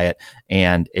both diet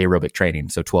and aerobic training,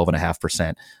 so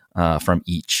 12.5% from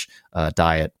each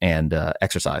diet and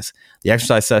exercise. The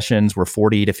exercise sessions were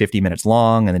 40 to 50 minutes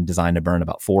long and then designed to burn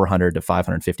about 400 to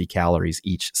 550 calories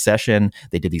each session.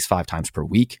 They did these 5 times per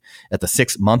week. At the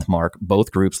 6-month mark,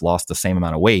 both groups lost the same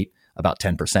amount of weight, about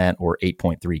 10% or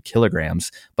 8.3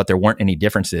 kilograms, but there weren't any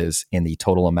differences in the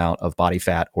total amount of body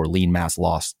fat or lean mass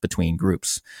lost between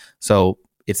groups. So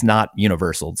it's not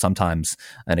universal sometimes.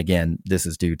 And again, this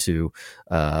is due to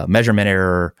measurement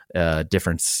error,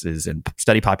 differences in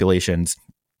study populations,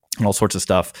 and all sorts of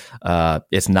stuff.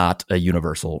 It's not a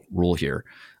universal rule here.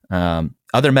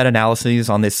 Other meta-analyses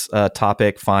on this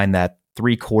topic find that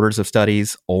 3/4 of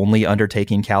studies only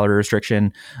undertaking calorie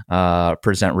restriction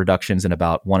present reductions in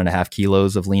about 1.5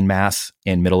 kilos of lean mass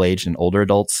in middle-aged and older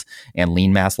adults, and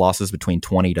lean mass losses between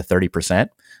 20 to 30%,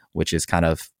 which is kind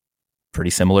of pretty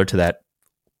similar to that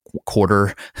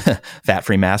quarter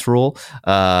fat-free mass rule.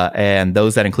 And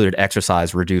those that included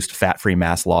exercise reduced fat-free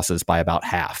mass losses by about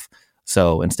half.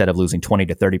 So instead of losing 20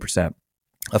 to 30%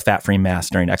 of fat-free mass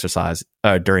during exercise,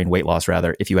 during weight loss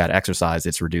rather, if you add exercise,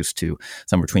 it's reduced to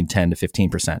somewhere between 10 to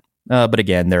 15%. But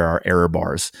again, there are error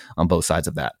bars on both sides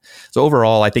of that. So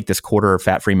overall, I think this quarter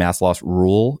fat-free mass loss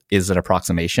rule is an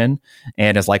approximation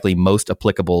and is likely most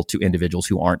applicable to individuals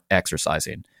who aren't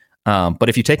exercising. But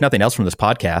if you take nothing else from this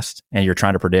podcast and you're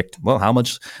trying to predict, well, how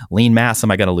much lean mass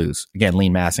am I going to lose? Again,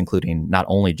 lean mass including not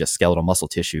only just skeletal muscle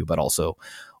tissue, but also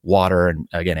water and,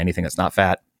 again, anything that's not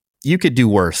fat, you could do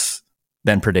worse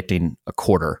than predicting a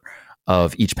quarter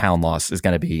of each pound loss is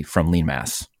going to be from lean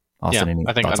mass. Austin,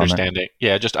 I think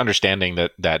just understanding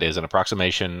that that is an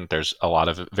approximation. There's a lot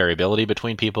of variability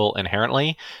between people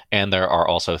inherently, and there are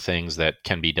also things that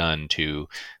can be done to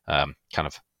kind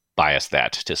of bias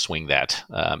that, to swing that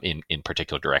in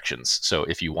particular directions. So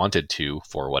if you wanted to,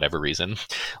 for whatever reason,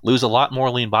 lose a lot more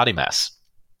lean body mass,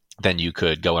 then you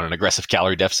could go on an aggressive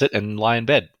calorie deficit and lie in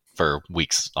bed for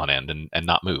weeks on end and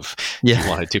not move. Yeah. If you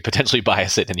wanted to potentially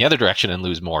bias it in the other direction and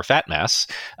lose more fat mass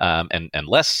and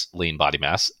less lean body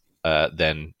mass,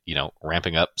 then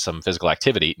ramping up some physical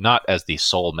activity, not as the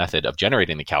sole method of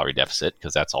generating the calorie deficit,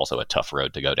 because that's also a tough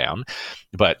road to go down,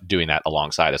 but doing that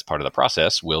alongside as part of the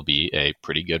process will be a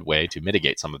pretty good way to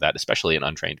mitigate some of that, especially in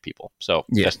untrained people. So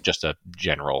just a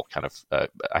general kind of,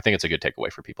 I think it's a good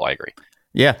takeaway for people. I agree.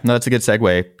 Yeah, no, that's a good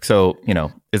segue. So,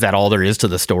 is that all there is to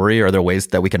the story? Or are there ways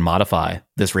that we can modify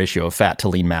this ratio of fat to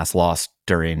lean mass loss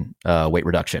during weight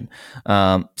reduction?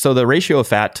 So the ratio of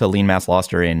fat to lean mass loss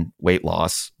during weight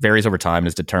loss varies over time and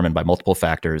is determined by multiple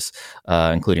factors,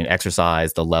 including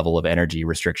exercise, the level of energy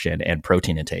restriction, and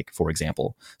protein intake, for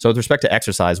example. So with respect to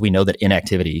exercise, we know that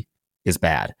inactivity is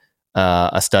bad.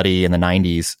 A study in the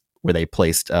 90s where they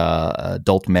placed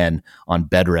adult men on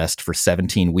bed rest for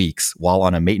 17 weeks while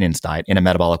on a maintenance diet in a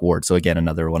metabolic ward. So again,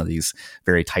 another one of these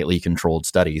very tightly controlled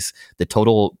studies. The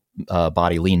total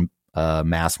body lean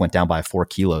mass went down by 4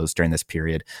 kilos during this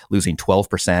period, losing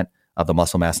 12% of the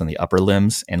muscle mass in the upper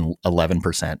limbs and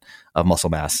 11% of muscle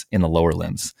mass in the lower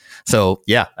limbs. So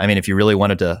yeah, I mean, if you really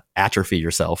wanted to atrophy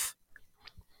yourself,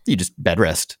 you just bed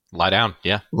rest, lie down.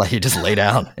 Yeah, like you just lay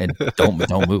down and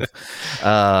don't move.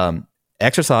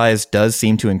 Exercise does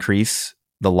seem to increase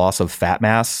the loss of fat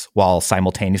mass while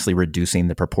simultaneously reducing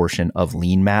the proportion of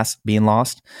lean mass being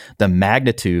lost. The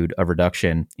magnitude of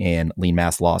reduction in lean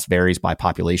mass loss varies by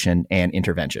population and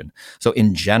intervention. So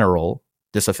in general,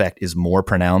 this effect is more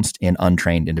pronounced in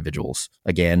untrained individuals.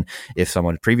 Again, if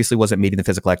someone previously wasn't meeting the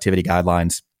physical activity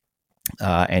guidelines,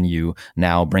 and you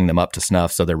now bring them up to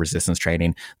snuff, so they're resistance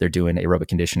training, they're doing aerobic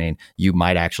conditioning, you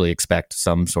might actually expect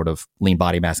some sort of lean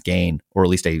body mass gain, or at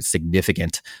least a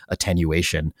significant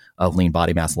attenuation of lean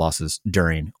body mass losses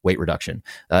during weight reduction.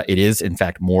 It is, in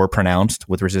fact, more pronounced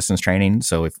with resistance training.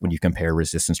 So when you compare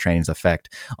resistance training's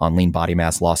effect on lean body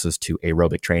mass losses to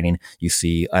aerobic training, you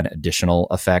see an additional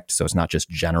effect. So it's not just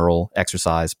general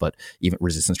exercise, but even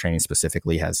resistance training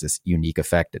specifically has this unique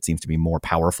effect that seems to be more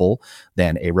powerful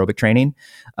than aerobic training.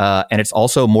 And it's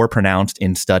also more pronounced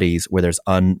in studies where there's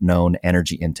unknown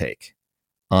energy intake.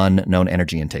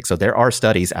 So there are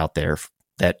studies out there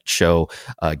that show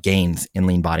gains in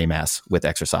lean body mass with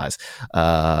exercise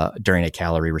during a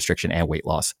calorie restriction and weight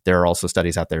loss. There are also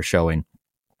studies out there showing,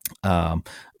 a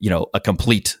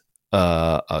complete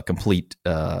loss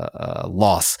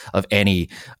of any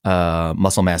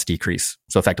muscle mass decrease.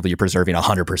 So effectively, you're preserving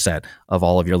 100% of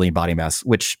all of your lean body mass,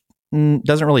 which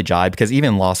doesn't really jibe, because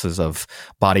even losses of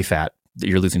body fat,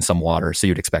 you're losing some water, so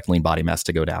you'd expect lean body mass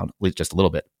to go down just a little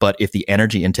bit. But if the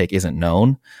energy intake isn't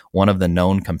known, one of the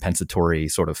known compensatory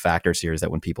sort of factors here is that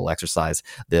when people exercise,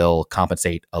 they'll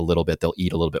compensate a little bit, they'll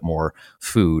eat a little bit more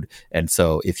food. And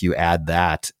so if you add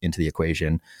that into the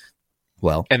equation,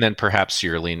 well, and then perhaps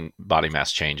your lean body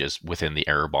mass changes within the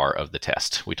error bar of the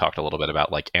test. We talked a little bit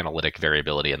about like analytic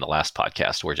variability in the last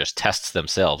podcast, where just tests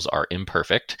themselves are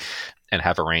imperfect and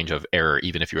have a range of error.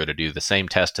 Even if you were to do the same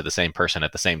test to the same person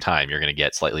at the same time, you're going to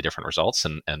get slightly different results.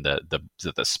 And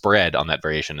the spread on that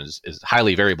variation is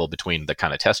highly variable between the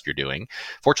kind of test you're doing.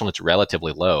 Fortunately, it's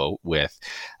relatively low with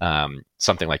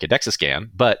something like a DEXA scan.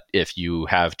 But if you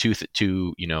have two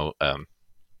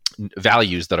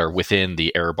values that are within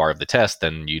the error bar of the test,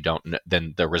 then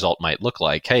then the result might look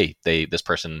like, hey, this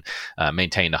person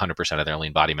maintained 100% of their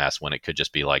lean body mass, when it could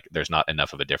just be like there's not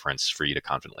enough of a difference for you to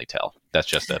confidently tell. That's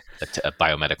just a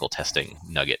biomedical testing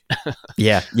nugget.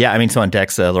 Yeah. I mean, so on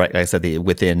DEXA, like I said, the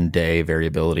within day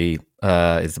variability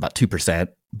is about 2%.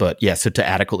 But yeah, so to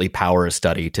adequately power a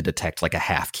study to detect like a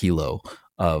half kilo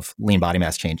of lean body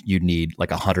mass change, you'd need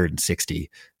like 160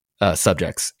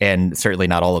 subjects. And certainly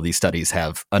not all of these studies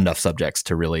have enough subjects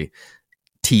to really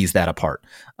tease that apart.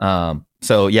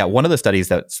 So yeah, one of the studies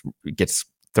that gets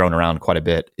thrown around quite a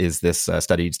bit is this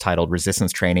study titled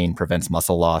Resistance Training Prevents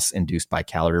Muscle Loss Induced by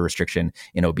Calorie Restriction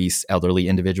in Obese Elderly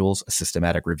Individuals, a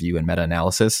Systematic Review and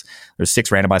Meta-Analysis. There's 6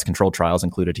 randomized controlled trials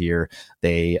included here.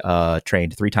 They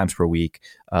trained 3 times per week.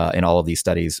 In all of these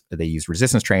studies, they used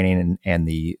resistance training, and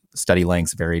the study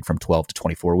lengths varied from 12 to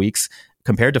 24 weeks.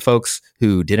 Compared to folks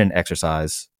who didn't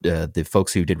exercise, the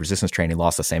folks who did resistance training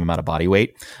lost the same amount of body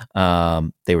weight.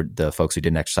 The folks who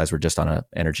didn't exercise were just on an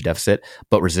energy deficit,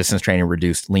 but resistance training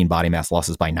reduced lean body mass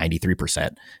losses by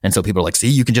 93%. And so people are like, see,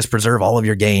 you can just preserve all of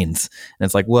your gains. And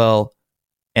it's like, well,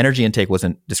 energy intake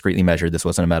wasn't discretely measured. This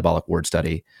wasn't a metabolic ward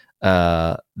study.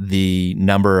 The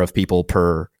number of people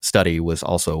per study was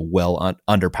also well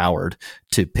underpowered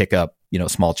to pick up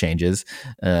small changes.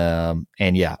 And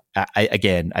yeah,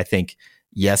 I think,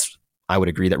 yes, I would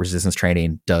agree that resistance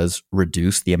training does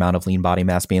reduce the amount of lean body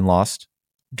mass being lost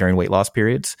during weight loss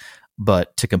periods,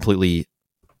 but to completely,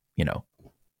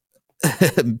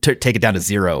 to take it down to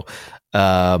zero,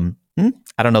 I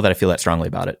don't know that I feel that strongly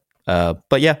about it.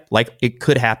 But yeah, like it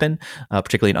could happen,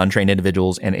 particularly in untrained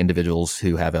individuals and individuals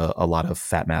who have a lot of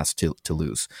fat mass to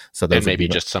lose. So those, and maybe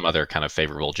just some other kind of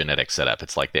favorable genetic setup.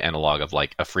 It's like the analog of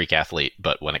like a freak athlete,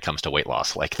 but when it comes to weight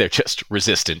loss, like they're just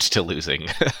resistant to losing.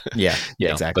 Yeah,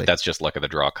 exactly. But that's just luck of the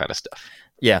draw kind of stuff.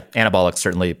 Yeah, anabolics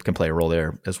certainly can play a role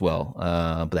there as well,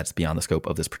 but that's beyond the scope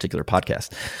of this particular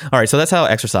podcast. All right, so that's how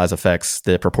exercise affects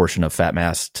the proportion of fat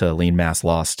mass to lean mass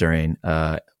loss during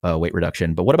weight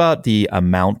reduction. But what about the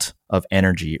amount of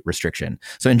energy restriction?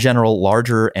 So in general,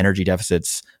 larger energy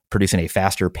deficits producing a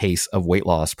faster pace of weight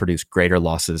loss produce greater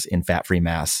losses in fat-free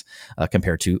mass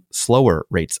compared to slower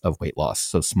rates of weight loss,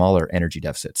 so smaller energy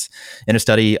deficits. In a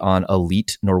study on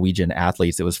elite Norwegian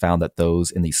athletes, it was found that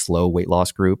those in the slow weight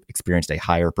loss group experienced a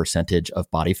higher percentage of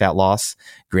body fat loss,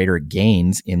 greater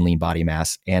gains in lean body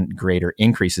mass, and greater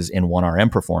increases in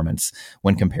 1RM performance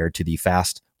when compared to the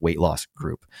fast weight loss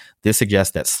group. This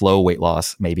suggests that slow weight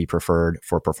loss may be preferred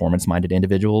for performance-minded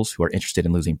individuals who are interested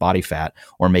in losing body fat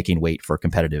or making weight for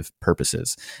competitive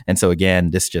purposes. And so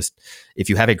again, if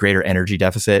you have a greater energy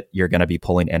deficit, you're going to be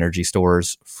pulling energy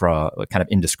stores from kind of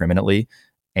indiscriminately.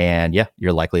 And yeah,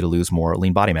 you're likely to lose more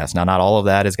lean body mass. Now, not all of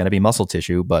that is going to be muscle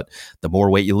tissue, but the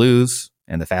more weight you lose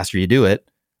and the faster you do it,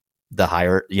 the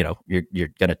higher, you're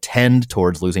going to tend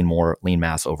towards losing more lean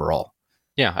mass overall.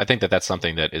 Yeah, I think that that's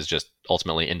something that is just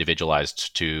ultimately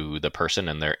individualized to the person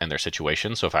and their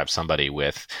situation. So if I have somebody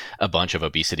with a bunch of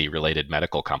obesity related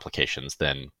medical complications,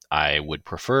 then I would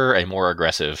prefer a more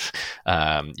aggressive,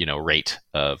 rate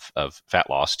of fat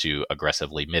loss to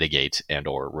aggressively mitigate and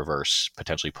or reverse,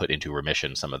 potentially put into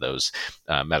remission some of those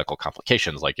medical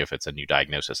complications, like if it's a new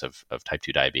diagnosis of type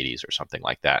 2 diabetes or something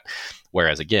like that.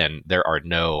 Whereas again, there are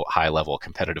no high level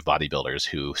competitive bodybuilders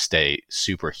who stay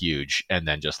super huge and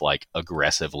then just like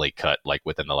aggressively cut like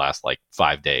within the last like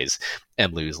 5 days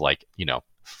and lose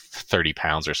 30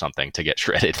 pounds or something to get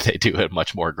shredded. They do a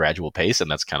much more gradual pace,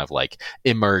 and that's kind of like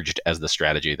emerged as the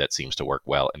strategy that seems to work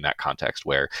well in that context,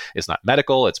 where it's not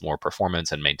medical, it's more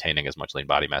performance and maintaining as much lean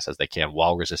body mass as they can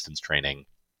while resistance training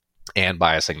and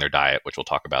biasing their diet, which we'll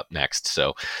talk about next.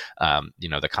 So,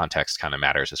 the context kind of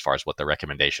matters as far as what the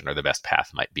recommendation or the best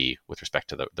path might be with respect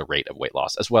to the rate of weight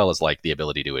loss, as well as like the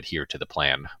ability to adhere to the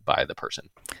plan by the person.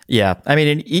 Yeah. I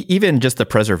mean, even just the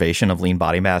preservation of lean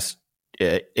body mass,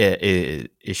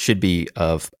 it should be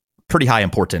of pretty high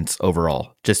importance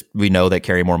overall. Just we know that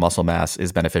carrying more muscle mass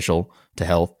is beneficial to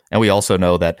health. And we also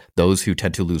know that those who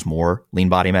tend to lose more lean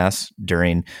body mass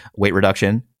during weight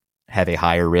reduction have a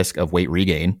higher risk of weight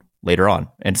regain later on.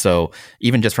 And so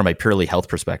even just from a purely health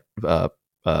focused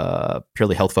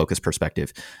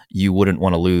perspective, you wouldn't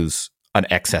want to lose an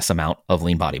excess amount of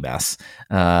lean body mass.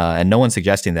 And no one's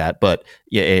suggesting that, but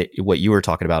what you were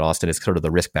talking about, Austin, is sort of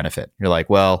the risk benefit. You're like,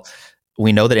 well,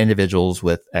 we know that individuals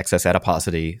with excess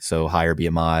adiposity, so higher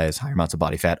BMIs, higher amounts of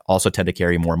body fat, also tend to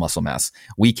carry more muscle mass.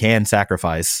 We can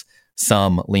sacrifice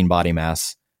some lean body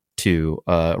mass to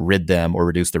rid them or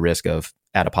reduce the risk of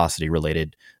adiposity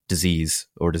related disease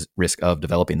or risk of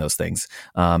developing those things.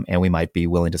 And we might be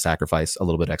willing to sacrifice a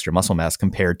little bit extra muscle mass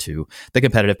compared to the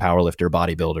competitive powerlifter,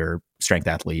 bodybuilder, strength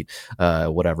athlete,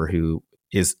 whatever, who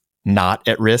is not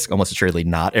at risk, almost assuredly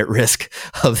not at risk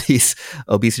of these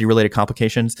obesity related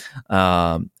complications.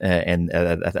 And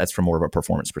that's from more of a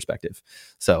performance perspective.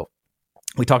 So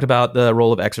we talked about the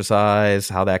role of exercise,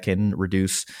 how that can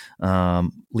reduce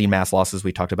lean mass losses.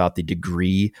 We talked about the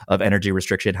degree of energy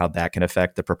restriction, how that can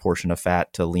affect the proportion of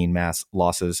fat to lean mass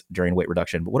losses during weight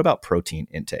reduction. But what about protein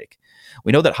intake?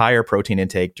 We know that higher protein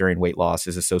intake during weight loss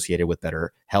is associated with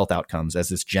better health outcomes, as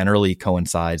this generally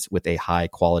coincides with a high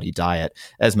quality diet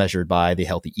as measured by the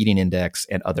Healthy Eating Index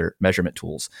and other measurement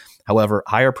tools. However,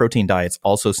 higher protein diets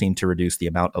also seem to reduce the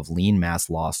amount of lean mass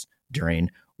loss during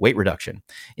weight reduction.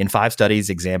 In 5 studies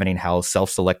examining how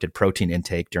self-selected protein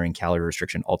intake during calorie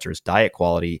restriction alters diet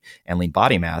quality and lean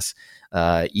body mass,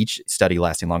 each study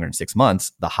lasting longer than 6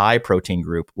 months, the high protein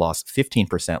group lost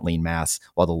 15% lean mass,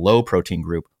 while the low protein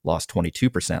group lost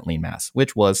 22% lean mass,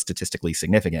 which was statistically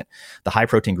significant. The high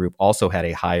protein group also had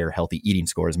a higher healthy eating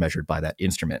score as measured by that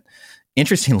instrument.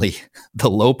 Interestingly, the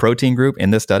low protein group in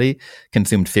this study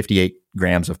consumed 58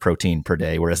 grams of protein per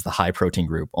day, whereas the high protein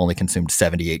group only consumed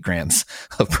 78 grams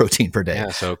of protein per day. Yeah,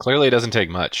 so clearly it doesn't take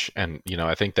much. And,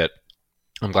 I think that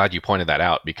I'm glad you pointed that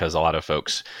out, because a lot of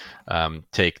folks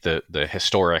take the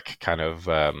historic kind of,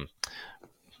 I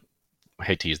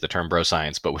hate to use the term bro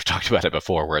science, but we've talked about it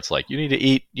before, where it's like, you need to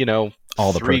eat,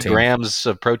 all the 3 protein. grams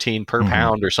of protein per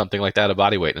pound or something like that of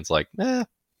body weight. And it's like, no,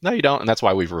 you don't. And that's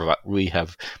why we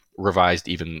have revised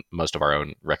even most of our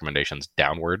own recommendations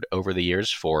downward over the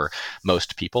years for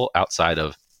most people outside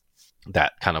of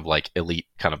that kind of like elite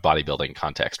kind of bodybuilding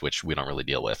context, which we don't really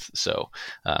deal with. So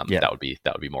that would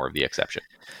be more of the exception.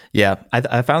 Yeah,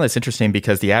 I found this interesting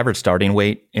because the average starting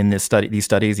weight in these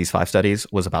 5 studies,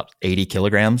 was about 80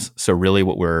 kilograms. So really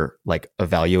what we're like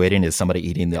evaluating is somebody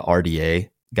eating the RDA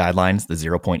guidelines, the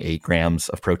 0.8 grams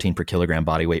of protein per kilogram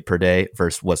body weight per day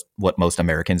versus what most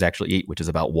Americans actually eat, which is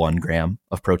about 1 gram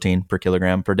of protein per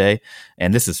kilogram per day.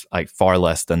 And this is like far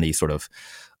less than the sort of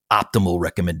optimal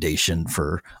recommendation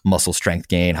for muscle strength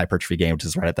gain, hypertrophy gain, which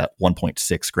is right at that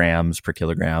 1.6 grams per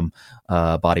kilogram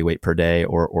body weight per day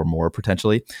or more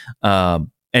potentially. And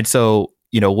so,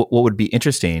 what would be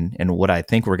interesting, and what I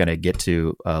think we're going to get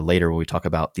to later when we talk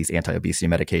about these anti-obesity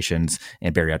medications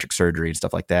and bariatric surgery and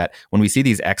stuff like that, when we see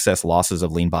these excess losses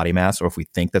of lean body mass, or if we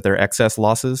think that they're excess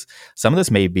losses, some of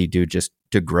this may be due just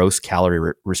to gross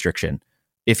calorie restriction.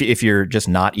 If you're just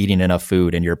not eating enough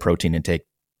food and your protein intake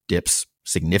dips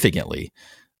significantly,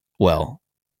 well,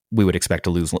 we would expect to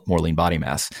lose more lean body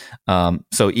mass.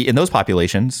 So in those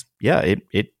populations,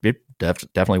 it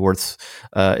definitely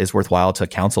is worthwhile to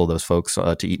counsel those folks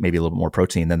to eat maybe a little bit more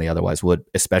protein than they otherwise would,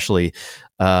 especially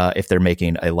if they're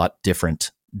making a lot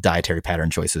different dietary pattern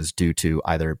choices due to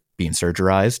either being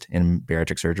surgerized in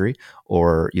bariatric surgery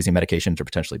or using medications or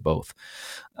potentially both.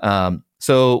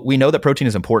 So we know that protein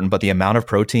is important, but the amount of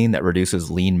protein that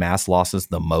reduces lean mass losses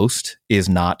the most is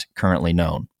not currently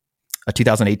known. A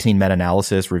 2018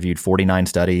 meta-analysis reviewed 49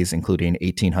 studies, including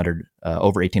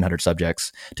over 1,800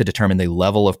 subjects, to determine the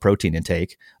level of protein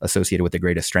intake associated with the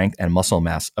greatest strength and muscle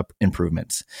mass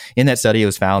improvements. In that study, it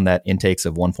was found that intakes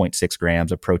of 1.6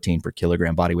 grams of protein per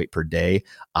kilogram body weight per day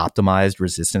optimized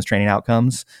resistance training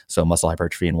outcomes, so muscle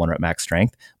hypertrophy and 1 rep max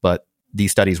strength, but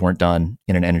these studies weren't done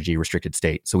in an energy restricted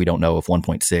state. So we don't know if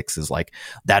 1.6 is like,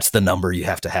 that's the number you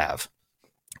have to have.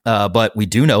 But we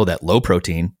do know that low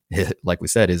protein, like we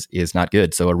said, is not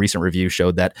good. So a recent review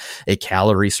showed that a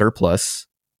calorie surplus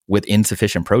with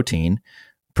insufficient protein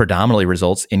predominantly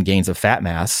results in gains of fat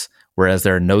mass, whereas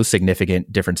there are no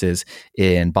significant differences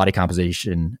in body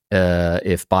composition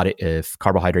if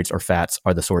carbohydrates or fats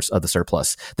are the source of the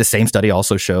surplus. The same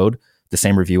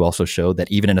review also showed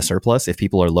that even in a surplus, if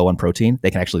people are low on protein, they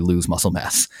can actually lose muscle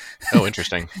mass. Oh,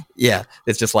 interesting. Yeah,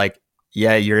 it's just like,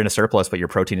 yeah, you're in a surplus, but your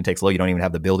protein intake's low. You don't even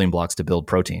have the building blocks to build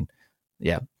protein.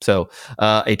 Yeah. So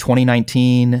the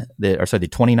 2019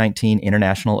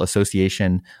 International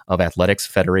Association of Athletics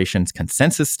Federation's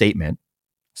consensus statement,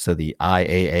 so the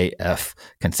IAAF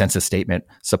consensus statement,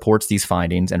 supports these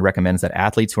findings and recommends that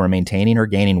athletes who are maintaining or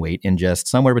gaining weight ingest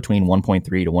somewhere between 1.3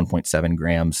 to 1.7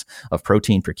 grams of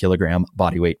protein per kilogram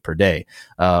body weight per day,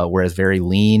 whereas very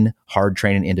lean, hard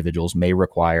training individuals may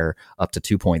require up to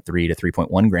 2.3 to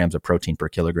 3.1 grams of protein per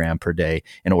kilogram per day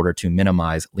in order to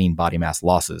minimize lean body mass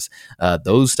losses.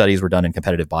 Those studies were done in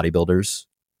competitive bodybuilders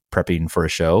prepping for a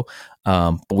show,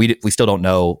 but we still don't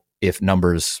know if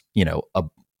numbers,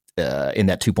 in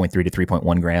that 2.3 to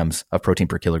 3.1 grams of protein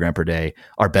per kilogram per day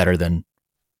are better than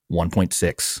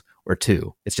 1.6 or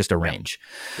 2. It's just a range.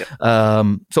 Yep.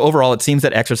 So overall, it seems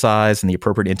that exercise and the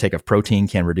appropriate intake of protein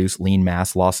can reduce lean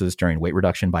mass losses during weight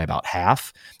reduction by about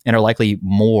half, and are likely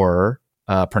more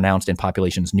pronounced in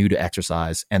populations new to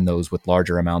exercise and those with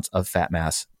larger amounts of fat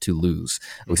mass to lose.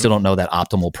 We still don't know that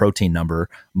optimal protein number,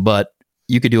 but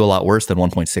you could do a lot worse than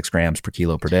 1.6 grams per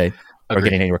kilo per day. Or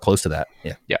getting anywhere close to that.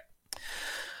 Yeah.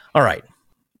 All right.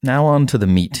 Now on to the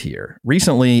meat here.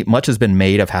 Recently, much has been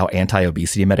made of how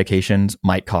anti-obesity medications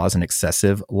might cause an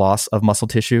excessive loss of muscle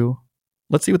tissue.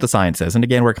 Let's see what the science says. And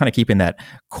again, we're kind of keeping that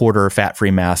quarter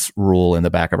fat-free mass rule in the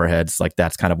back of our heads. Like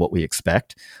that's kind of what we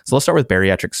expect. So let's start with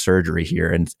bariatric surgery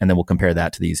here, and then we'll compare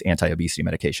that to these anti-obesity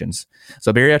medications.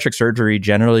 So bariatric surgery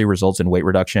generally results in weight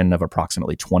reduction of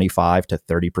approximately 25 to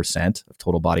 30% of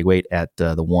total body weight at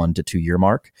the 1 to 2 year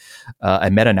mark. A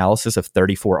meta-analysis of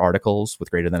 34 articles with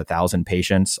greater than 1,000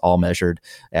 patients, all measured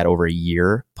at over a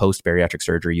year post-bariatric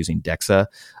surgery using DEXA,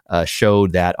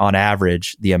 showed that on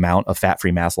average, the amount of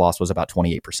fat-free mass loss was about 28%.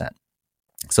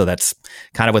 So that's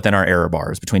kind of within our error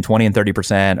bars, between 20 and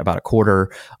 30%, about a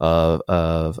quarter of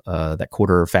that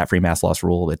quarter fat-free mass loss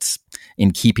rule. It's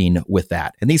in keeping with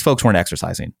that. And these folks weren't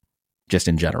exercising. Just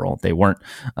in general, they weren't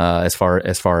as far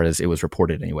as it was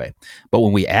reported anyway. But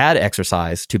when we add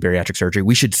exercise to bariatric surgery,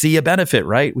 we should see a benefit,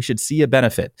 right? We should see a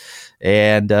benefit.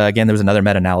 And again, there was another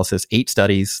meta-analysis, 8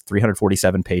 studies,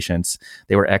 347 patients.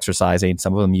 They were exercising.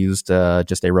 Some of them used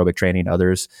just aerobic training.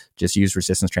 Others just used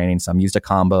resistance training. Some used a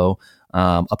combo,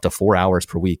 up to 4 hours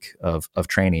per week of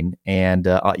training. And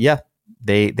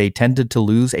they tended to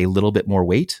lose a little bit more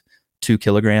weight, 2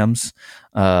 kilograms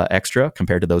extra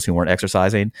compared to those who weren't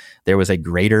exercising. There was a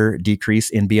greater decrease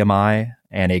in BMI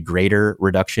and a greater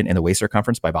reduction in the waist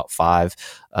circumference by about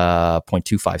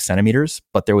 5.25 centimeters,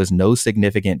 but there was no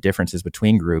significant differences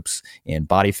between groups in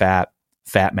body fat,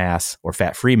 fat mass, or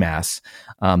fat-free mass,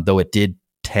 though it did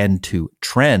tend to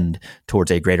trend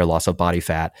towards a greater loss of body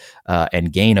fat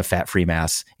and gain of fat-free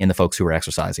mass in the folks who were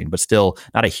exercising, but still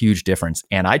not a huge difference.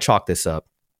 And I chalk this up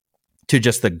to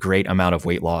just the great amount of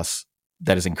weight loss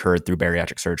that is incurred through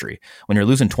bariatric surgery. When you're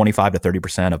losing 25 to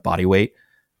 30% of body weight,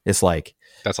 it's like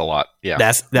that's a lot. Yeah,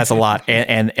 that's a lot,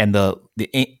 and the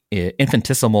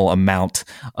infinitesimal amount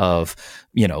of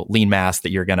lean mass that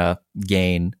you're gonna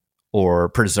gain or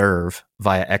preserve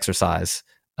via exercise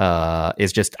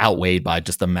is just outweighed by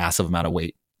just the massive amount of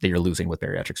weight that you're losing with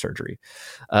bariatric surgery.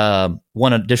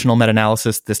 One additional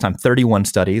meta-analysis, this time 31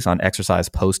 studies on exercise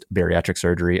post-bariatric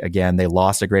surgery. Again, they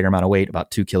lost a greater amount of weight,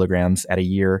 about 2 kilograms at a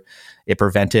year. It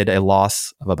prevented a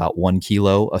loss of about 1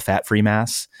 kilo of fat-free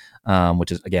mass.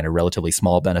 which is, again, a relatively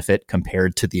small benefit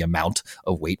compared to the amount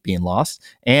of weight being lost.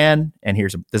 And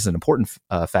this is an important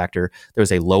factor.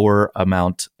 There's a lower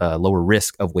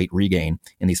risk of weight regain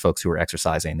in these folks who are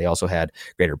exercising. They also had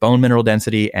greater bone mineral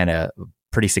density and a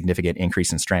pretty significant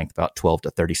increase in strength, about 12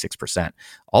 to 36%.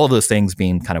 All of those things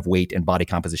being kind of weight and body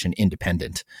composition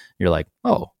independent. You're like,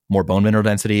 oh, more bone mineral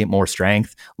density, more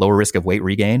strength, lower risk of weight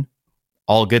regain,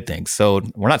 all good things. So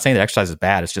we're not saying that exercise is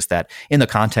bad. It's just that in the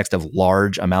context of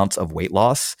large amounts of weight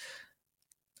loss,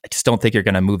 I just don't think you're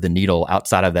going to move the needle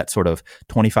outside of that sort of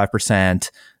 25%,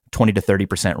 20 to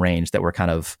 30% range that we're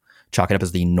kind of chalking up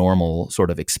as the normal sort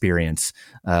of experience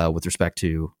with respect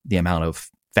to the amount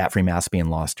of fat-free mass being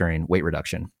lost during weight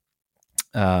reduction.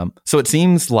 So it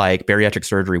seems like bariatric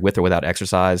surgery with or without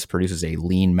exercise produces a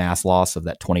lean mass loss of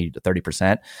that 20 to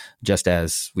 30%, just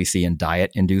as we see in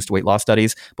diet-induced weight loss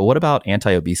studies. But what about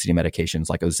anti-obesity medications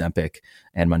like Ozempic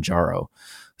and Mounjaro?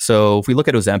 So if we look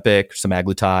at Ozempic,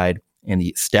 semaglutide, in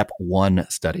the STEP 1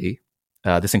 study,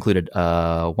 this included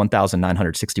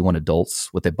 1,961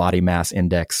 adults with a body mass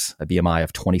index, a BMI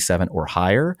of 27 or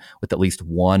higher, with at least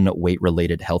one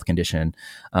weight-related health condition,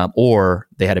 or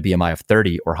they had a BMI of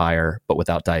 30 or higher, but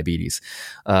without diabetes.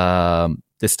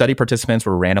 The study participants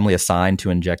were randomly assigned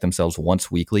to inject themselves once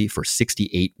weekly for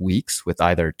 68 weeks with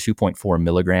either 2.4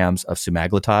 milligrams of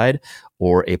semaglutide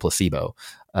or a placebo.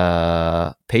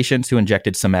 Patients who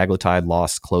injected semaglutide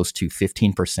lost close to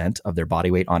 15% of their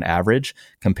body weight on average,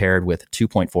 compared with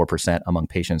 2.4% among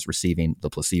patients receiving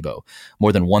the placebo.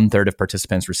 More than 1/3 of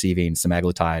participants receiving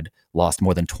semaglutide lost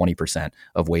more than 20%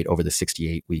 of weight over the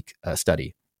 68-week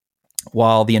study.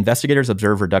 While the investigators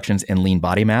observed reductions in lean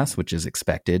body mass, which is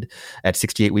expected at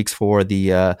 68 weeks for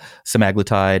the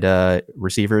semaglutide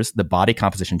receivers, the body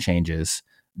composition changes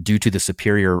due to the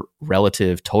superior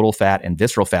relative total fat and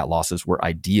visceral fat losses were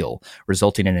ideal,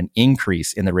 resulting in an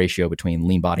increase in the ratio between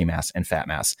lean body mass and fat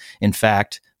mass. In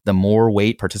fact, the more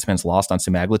weight participants lost on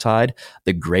semaglutide,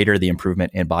 the greater the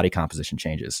improvement in body composition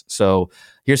changes. So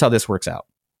here's how this works out.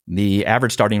 The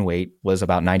average starting weight was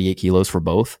about 98 kilos for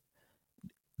both.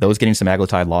 Those getting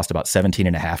semaglutide lost about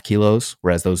 17.5 kilos,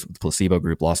 whereas those with the placebo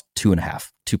group lost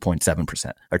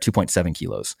 2.7% or 2.7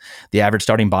 kilos. The average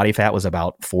starting body fat was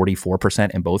about 44%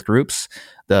 in both groups.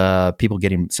 The people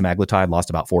getting semaglutide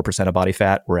lost about 4% of body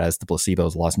fat, whereas the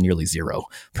placebos lost nearly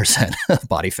 0% of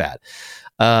body fat.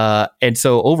 And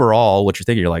so overall, what you're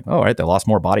thinking, you're like, oh, all right, they lost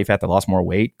more body fat, they lost more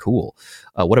weight. Cool.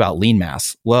 What about lean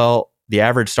mass? Well, the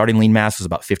average starting lean mass was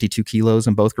about 52 kilos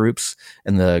in both groups.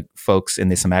 And the folks in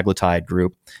the semaglutide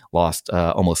group lost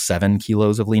almost 7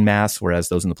 kilos of lean mass, whereas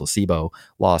those in the placebo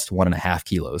lost 1.5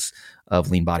 kilos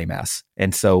of lean body mass.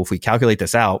 And so if we calculate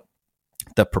this out,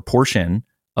 the proportion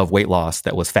of weight loss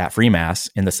that was fat-free mass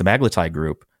in the semaglutide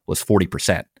group was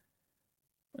 40%.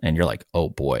 And you're like, oh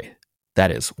boy, that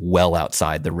is well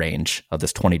outside the range of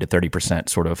this 20 to 30%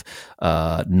 sort of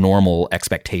normal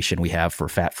expectation we have for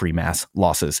fat-free mass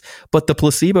losses. But the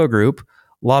placebo group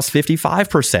lost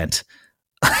 55%.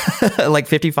 Like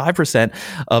 55%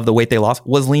 of the weight they lost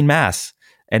was lean mass.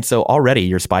 And so already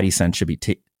your spidey sense should be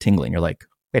tingling. You're like,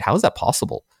 wait, how is that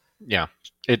possible? Yeah,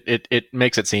 it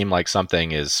makes it seem like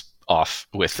something is off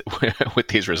with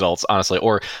these results, honestly,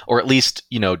 or at least,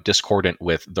 discordant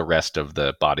with the rest of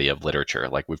the body of literature.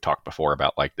 Like we've talked before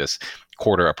about like this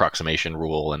quarter approximation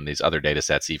rule and these other data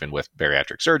sets, even with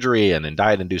bariatric surgery and in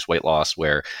diet-induced weight loss,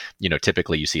 where,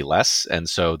 typically you see less. And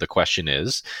so the question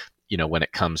is, when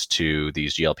it comes to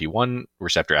these GLP-1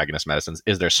 receptor agonist medicines,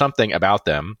 is there something about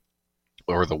them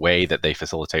or the way that they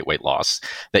facilitate weight loss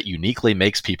that uniquely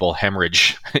makes people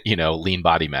hemorrhage, lean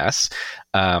body mass?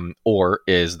 Or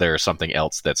is there something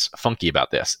else that's funky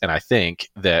about this? And I think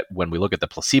that when we look at the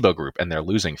placebo group and they're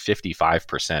losing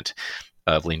 55%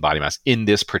 of lean body mass in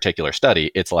this particular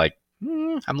study, it's like,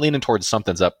 I'm leaning towards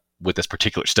something's up with this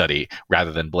particular study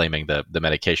rather than blaming the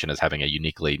medication as having a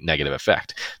uniquely negative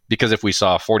effect. Because if we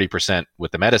saw 40%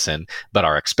 with the medicine, but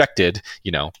our expected,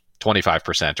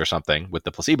 25% or something with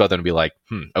the placebo, then it'd be like,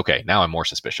 okay, now I'm more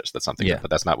suspicious that something, but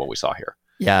that's not what we saw here.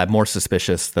 Yeah, I'm more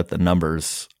suspicious that the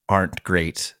numbers aren't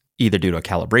great, either due to a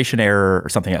calibration error or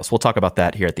something else. We'll talk about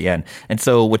that here at the end. And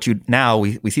so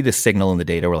we see this signal in the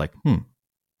data. We're like,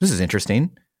 this is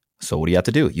interesting. So what do you have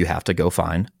to do? You have to go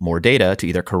find more data to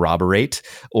either corroborate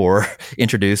or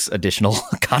introduce additional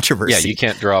controversy. Yeah, you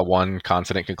can't draw one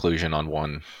confident conclusion on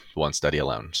one study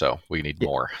alone. So we need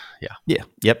more. Yeah.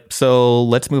 Yep. So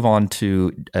let's move on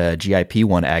to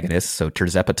GIP-1 agonists, so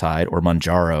tirzepatide or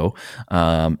Mounjaro.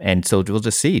 And so we'll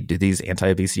just see, do these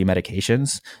anti-obesity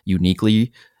medications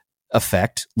uniquely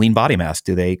affect lean body mass?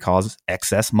 Do they cause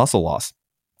excess muscle loss?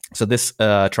 So this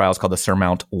trial is called the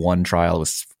SURMOUNT-1 trial. It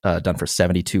was done for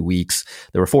 72 weeks.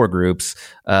 There were 4 groups.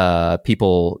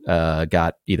 People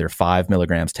got either 5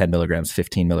 milligrams, 10 milligrams,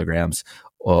 15 milligrams,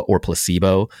 or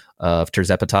placebo of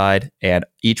tirzepatide. And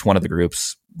each one of the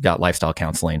groups got lifestyle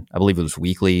counseling. I believe it was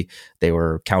weekly. They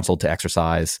were counseled to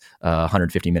exercise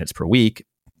 150 minutes per week,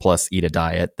 plus eat a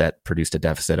diet that produced a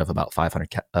deficit of about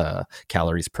 500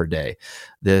 calories per day.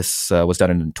 This was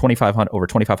done in over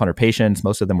 2,500 patients.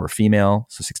 Most of them were female,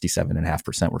 so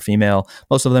 67.5% were female.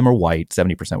 Most of them were white,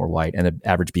 70% were white, and the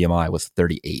average BMI was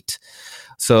 38.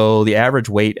 So the average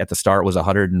weight at the start was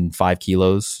 105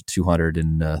 kilos,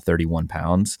 231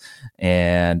 pounds.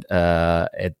 And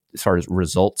as far as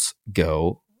results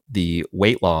go, the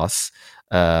weight loss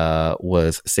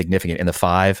was significant. In the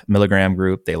 5 milligram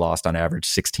group, they lost on average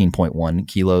 16.1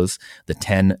 kilos. The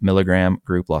 10 milligram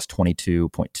group lost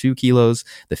 22.2 kilos.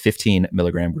 The 15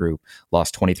 milligram group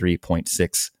lost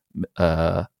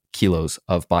 23.6 kilos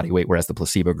of body weight, whereas the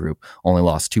placebo group only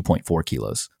lost 2.4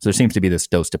 kilos. So there seems to be this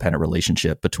dose-dependent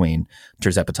relationship between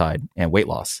tirzepatide and weight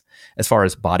loss. As far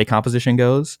as body composition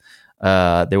goes,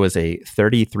 there was a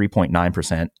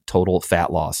 33.9% total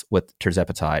fat loss with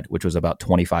tirzepatide, which was about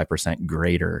 25%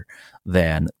 greater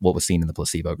than what was seen in the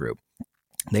placebo group.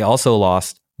 They also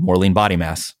lost more lean body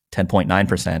mass.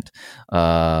 10.9%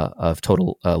 of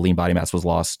total lean body mass was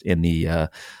lost in the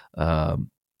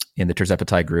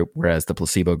tirzepatide group, whereas the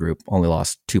placebo group only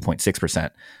lost 2.6%.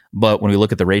 But when we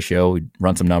look at the ratio, we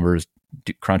run some numbers,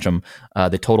 crunch them,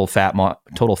 the total fat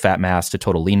mass to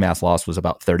total lean mass loss was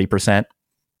about 30%.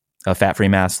 Of fat-free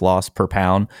mass loss per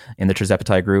pound in the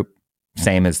tirzepatide group,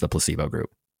 same as the placebo group.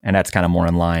 And that's kind of more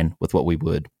in line with what we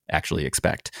would actually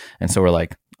expect. And so we're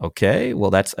like, okay,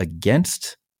 well, that's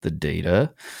against the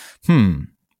data. Where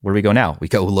do we go now? We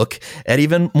go look at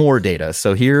even more data.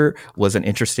 So here was an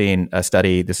interesting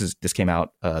study. This came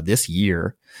out this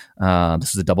year.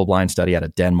 This is a double-blind study out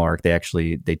of Denmark. They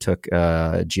took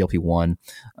GLP-1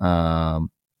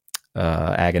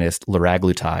 agonist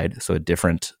liraglutide, so a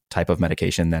different type of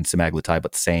medication than semaglutide,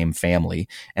 but the same family,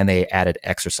 and they added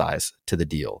exercise to the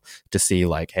deal to see,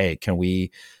 like, hey, can we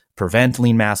prevent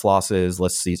lean mass losses?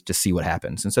 Let's see what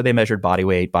happens. And so they measured body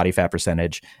weight, body fat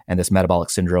percentage, and this metabolic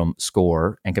syndrome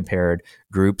score, and compared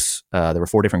groups. There were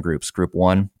 4 different groups. Group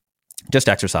 1 just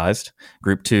exercised.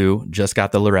 Group 2 just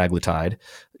got the liraglutide.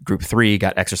 Group 3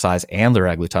 got exercise and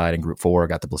liraglutide, and Group 4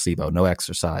 got the placebo, no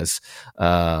exercise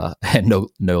and no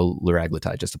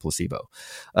liraglutide, just a placebo.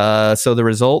 So the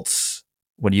results,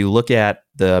 when you look at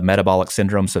the metabolic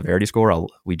syndrome severity score,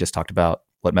 we just talked about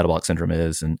what metabolic syndrome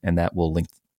is, and that will link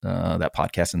that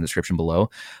podcast in the description below.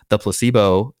 The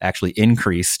placebo actually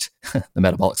increased the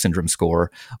metabolic syndrome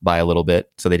score by a little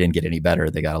bit, so they didn't get any better.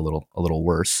 They got a little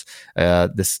worse.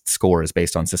 This score is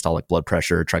based on systolic blood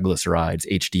pressure, triglycerides,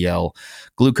 HDL,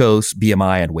 glucose,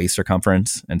 BMI, and waist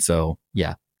circumference. And so,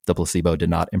 yeah, the placebo did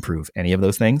not improve any of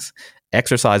those things.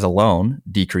 Exercise alone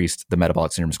decreased the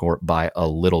metabolic syndrome score by a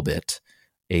little bit,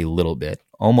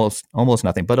 almost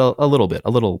nothing, but a little bit,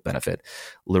 a little benefit.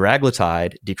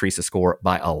 Liraglutide decreased the score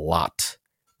by a lot,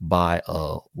 but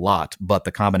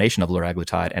the combination of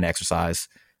liraglutide and exercise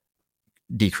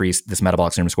decreased this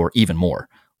metabolic syndrome score even more,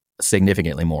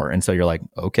 significantly more. And so you're like,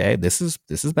 okay, this is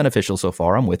beneficial so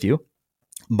far. I'm with you.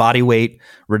 Body weight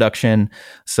reduction.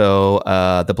 So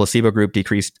the placebo group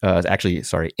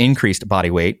increased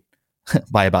body weight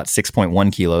by about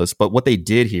 6.1 kilos. But what they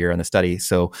did here in the study,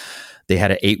 so they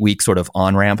had an 8-week sort of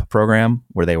on-ramp program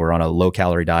where they were on a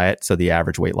low-calorie diet. So the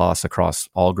average weight loss across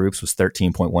all groups was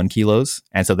 13.1 kilos.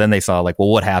 And so then they saw, like, well,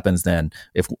 what happens then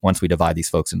once we divide these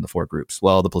folks into 4 groups?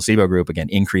 Well, the placebo group, again,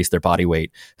 increased their body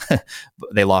weight.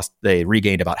 They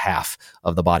regained about half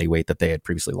of the body weight that they had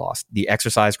previously lost. The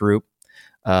exercise group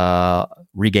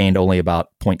regained only about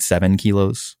 0.7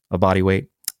 kilos of body weight.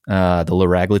 The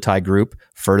liraglutide group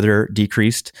further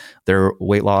decreased their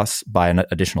weight loss by an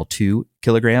additional 2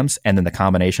 kilograms. And then the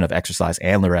combination of exercise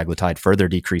and liraglutide further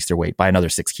decreased their weight by another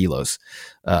 6 kilos,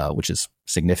 which is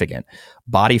significant.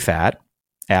 Body fat,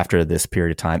 after this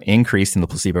period of time, increased in the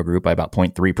placebo group by about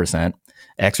 0.3%.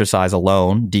 Exercise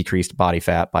alone decreased body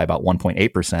fat by about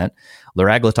 1.8%.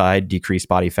 Liraglutide decreased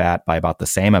body fat by about the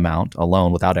same amount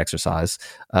alone without exercise,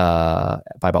 by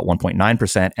about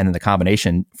 1.9%. And then the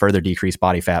combination further decreased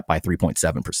body fat by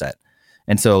 3.7%.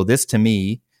 And so this, to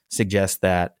me, suggests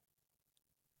that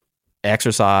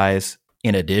exercise,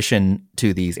 in addition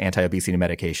to these anti-obesity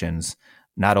medications,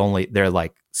 not only they're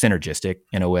like synergistic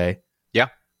in a way. Yeah.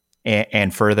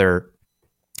 And further,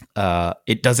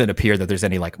 it doesn't appear that there's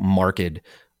any like marked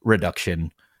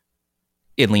reduction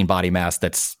in lean body mass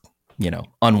that's,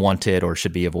 unwanted or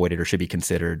should be avoided or should be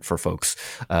considered for folks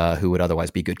who would otherwise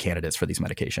be good candidates for these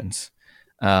medications.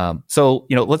 So,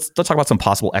 let's talk about some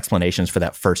possible explanations for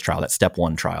that first trial, that step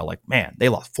 1 trial. Like, man, they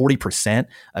lost 40%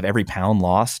 of every pound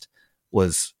lost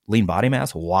was lean body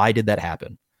mass. Why did that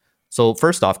happen? So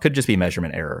first off, could just be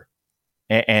measurement error.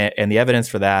 And the evidence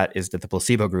for that is that the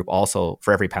placebo group also,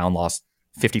 for every pound lost,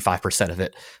 55% of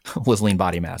it was lean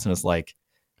body mass. And it's like,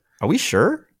 are we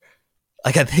sure?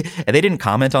 Like, and they didn't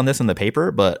comment on this in the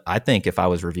paper, but I think if I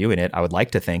was reviewing it, I would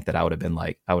like to think that I would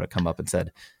have come up and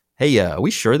said, hey, are we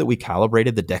sure that we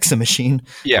calibrated the DEXA machine?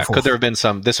 Yeah, could there have been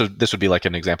some? This would be like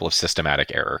an example of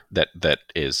systematic error that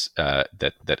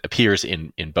appears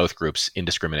in both groups,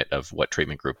 indiscriminate of what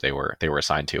treatment group they were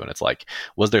assigned to. And it's like,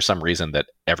 was there some reason that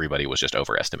everybody was just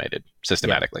overestimated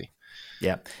systematically?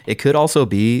 Yeah. It could also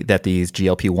be that these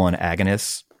GLP-1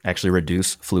 agonists actually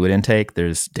reduce fluid intake.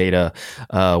 There's data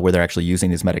where they're actually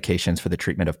using these medications for the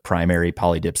treatment of primary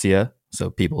polydipsia, so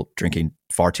people drinking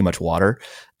far too much water.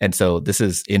 And so this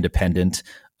is independent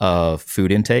of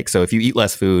food intake. So if you eat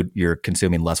less food, you're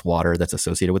consuming less water that's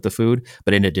associated with the food.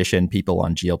 But in addition, people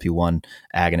on GLP-1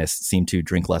 agonists seem to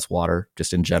drink less water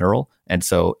just in general. And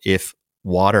so if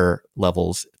water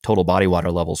levels, total body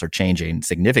water levels are changing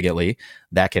significantly,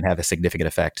 that can have a significant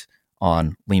effect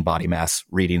on lean body mass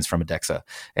readings from a DEXA.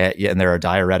 And there are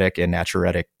diuretic and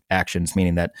natriuretic actions,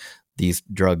 meaning that these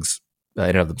drugs in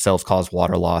and of themselves cause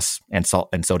water loss and salt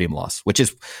and sodium loss, which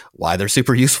is why they're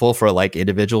super useful for like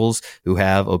individuals who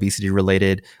have obesity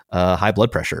related high blood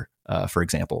pressure, for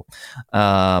example.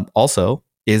 Also,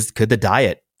 could the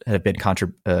diet have been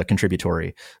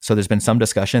contributory? So there's been some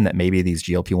discussion that maybe these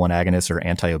GLP-1 agonists or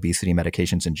anti-obesity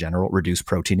medications in general reduce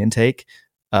protein intake.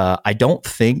 I don't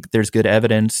think there's good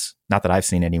evidence, not that I've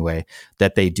seen anyway,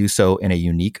 that they do so in a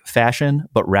unique fashion,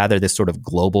 but rather this sort of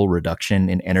global reduction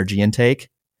in energy intake.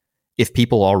 If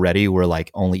people already were like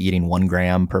only eating 1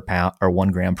 gram per pound or 1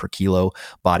 gram per kilo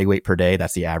body weight per day,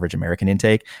 that's the average American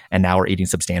intake, and now we're eating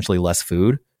substantially less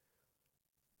food,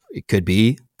 it could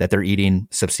be that they're eating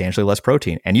substantially less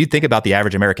protein. And you think about the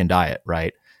average American diet,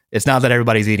 right? It's not that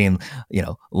everybody's eating,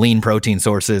 lean protein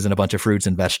sources and a bunch of fruits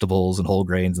and vegetables and whole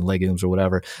grains and legumes or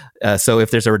whatever. So if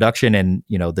there's a reduction in,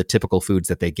 the typical foods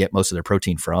that they get most of their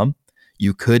protein from,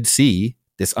 you could see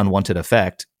this unwanted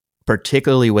effect,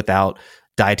 particularly without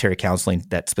dietary counseling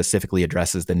that specifically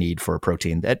addresses the need for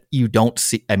protein that you don't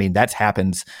see. I mean, that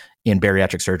happens in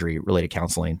bariatric surgery related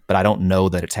counseling, but I don't know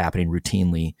that it's happening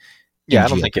routinely. Yeah, I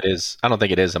don't think it is. I don't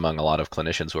think it is among a lot of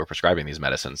clinicians who are prescribing these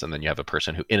medicines. And then you have a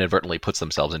person who inadvertently puts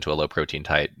themselves into a low protein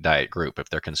diet group if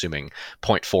they're consuming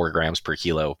 0.4 grams per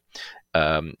kilo,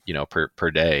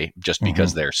 per day, just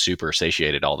because they're super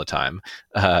satiated all the time.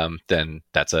 Then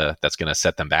that's going to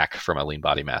set them back from a lean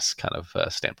body mass kind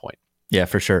of standpoint. Yeah,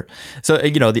 for sure. So,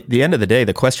 the end of the day,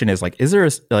 the question is like, is there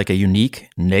a unique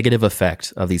negative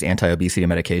effect of these anti-obesity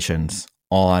medications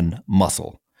on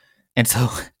muscle? And so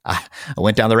I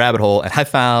went down the rabbit hole and I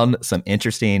found some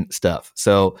interesting stuff.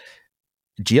 So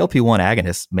GLP-1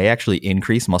 agonists may actually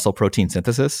increase muscle protein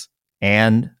synthesis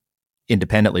and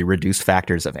independently reduce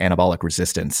factors of anabolic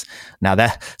resistance. Now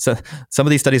so some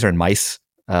of these studies are in mice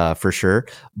for sure,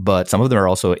 but some of them are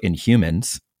also in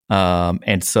humans.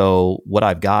 And so what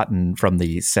I've gotten from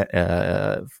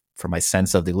from my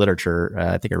sense of the literature,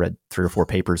 I think I read 3 or 4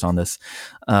 papers on this,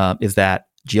 is that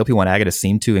GLP-1 agonists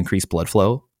seem to increase blood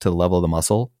flow to the level of the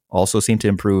muscle, also seem to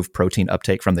improve protein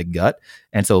uptake from the gut.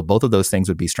 And so both of those things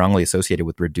would be strongly associated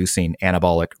with reducing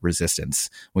anabolic resistance.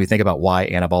 When we think about why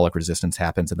anabolic resistance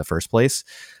happens in the first place,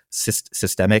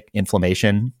 systemic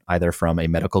inflammation, either from a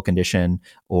medical condition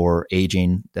or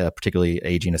aging, particularly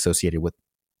aging associated with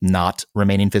not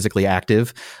remaining physically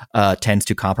active, tends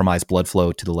to compromise blood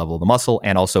flow to the level of the muscle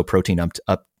and also protein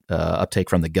uptake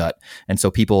from the gut. And so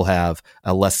people have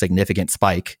a less significant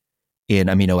spike in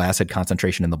amino acid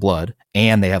concentration in the blood,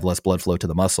 and they have less blood flow to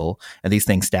the muscle. And these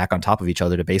things stack on top of each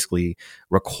other to basically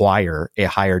require a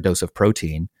higher dose of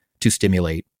protein to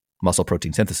stimulate muscle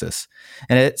protein synthesis.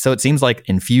 And so it seems like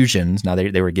infusions, now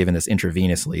they were given this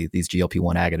intravenously, these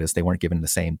GLP-1 agonists, they weren't given the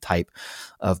same type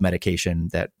of medication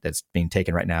that's being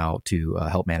taken right now to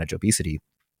help manage obesity.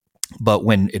 But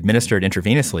when administered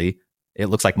intravenously, it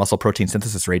looks like muscle protein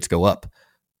synthesis rates go up,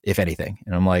 if anything.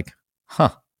 And I'm like,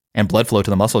 and blood flow to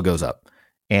the muscle goes up,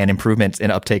 and improvements in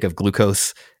uptake of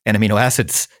glucose and amino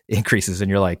acids increases. And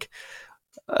you're like,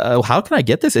 how can I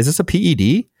get this? Is this a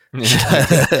PED?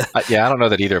 Yeah, I don't know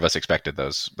that either of us expected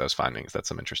those findings. That's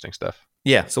some interesting stuff.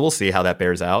 Yeah, so we'll see how that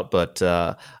bears out. But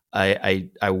I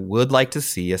would like to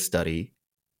see a study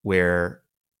where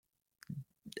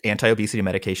anti-obesity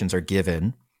medications are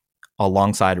given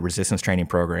alongside a resistance training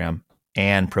program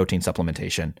and protein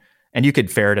supplementation. And you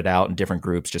could ferret it out in different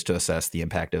groups just to assess the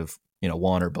impact of,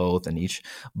 one or both in each.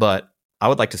 But I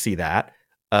would like to see that.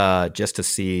 just to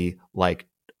see like,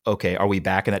 okay, are we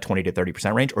back in that 20 to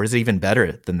 30% range, or is it even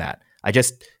better than that?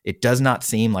 It does not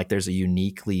seem like there's a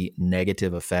uniquely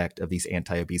negative effect of these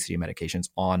anti-obesity medications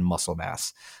on muscle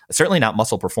mass. Certainly not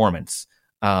muscle performance.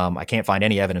 I can't find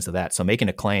any evidence of that. So making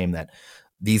a claim that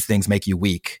these things make you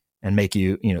weak and make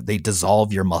you, they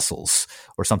dissolve your muscles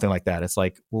or something like that. It's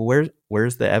like, well,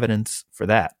 where's the evidence for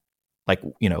that? Like,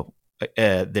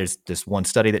 there's this one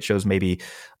study that shows maybe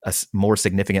a more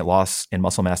significant loss in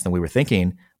muscle mass than we were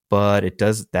thinking, but it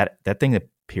does that thing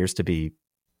appears to be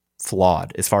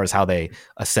flawed as far as how they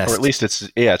assess. Or at least it's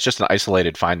just an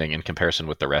isolated finding in comparison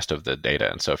with the rest of the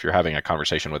data. And so if you're having a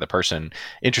conversation with a person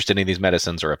interested in these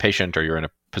medicines, or a patient, or you're in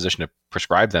a position to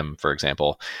prescribe them, for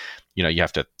example, you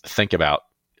have to think about,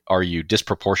 are you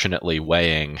disproportionately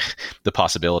weighing the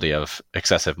possibility of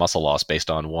excessive muscle loss based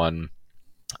on one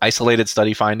isolated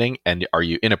study finding, and are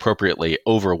you inappropriately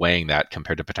overweighing that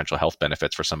compared to potential health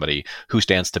benefits for somebody who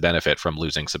stands to benefit from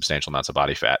losing substantial amounts of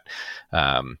body fat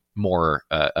more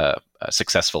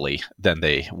successfully than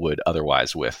they would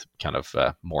otherwise with kind of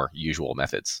more usual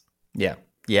methods? Yeah.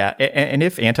 And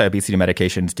if anti-obesity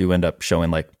medications do end up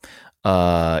showing like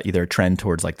either a trend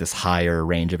towards like this higher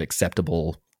range of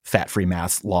acceptable fat-free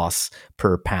mass loss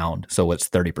per pound, so it's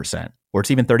 30% or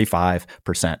it's even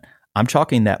 35%, I'm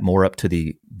chalking that more up to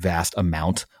the vast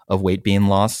amount of weight being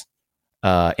lost.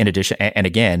 In addition, and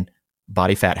again,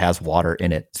 body fat has water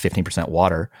in it, it's 15%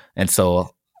 water. And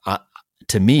so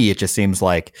to me, it just seems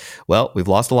like, well, we've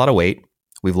lost a lot of weight.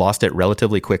 We've lost it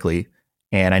relatively quickly.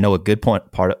 And I know a good point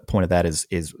of that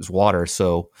is water.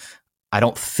 So I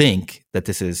don't think that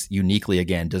this is uniquely,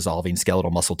 again, dissolving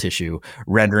skeletal muscle tissue,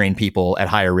 rendering people at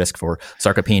higher risk for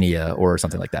sarcopenia or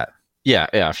something like that. Yeah.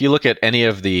 If you look at any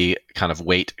of the kind of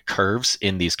weight curves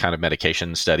in these kind of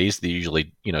medication studies, they're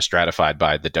usually, stratified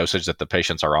by the dosage that the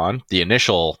patients are on. The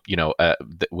initial,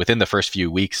 within the first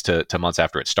few weeks to months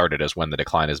after it started is when the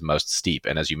decline is most steep.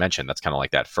 And as you mentioned, that's kind of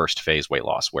like that first phase weight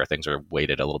loss where things are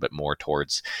weighted a little bit more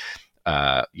towards,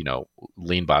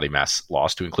 lean body mass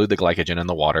loss to include the glycogen in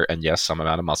the water and, yes, some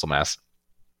amount of muscle mass.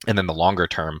 And then the longer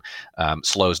term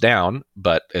slows down,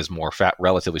 but is more fat,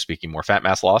 relatively speaking, more fat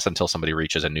mass loss until somebody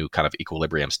reaches a new kind of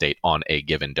equilibrium state on a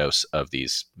given dose of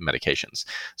these medications.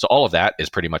 So all of that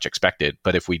is pretty much expected.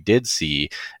 But if we did see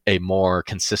a more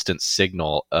consistent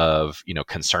signal of,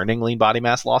 concerning lean body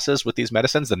mass losses with these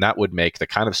medicines, then that would make the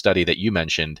kind of study that you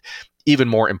mentioned even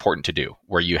more important to do,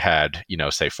 where you had,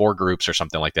 say 4 groups or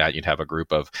something like that. You'd have a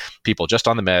group of people just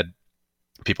on the med,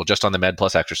 people just on the med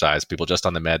plus exercise, people just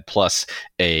on the med plus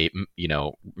a,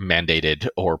 mandated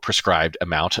or prescribed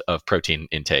amount of protein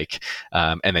intake.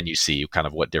 And then you see kind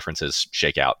of what differences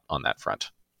shake out on that front.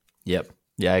 Yep.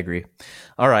 Yeah, I agree.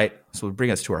 All right. So we'll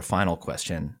bring us to our final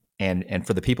question. And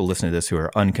for the people listening to this who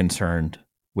are unconcerned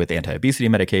with anti-obesity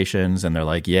medications and they're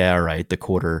like, yeah, right, the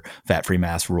quarter fat-free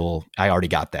mass rule, I already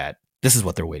got that. This is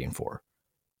what they're waiting for.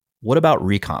 What about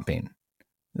recomping?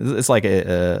 It's like one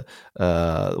of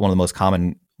the most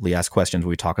commonly asked questions when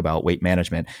we talk about weight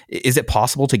management. Is it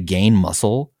possible to gain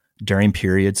muscle during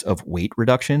periods of weight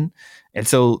reduction? And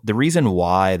so the reason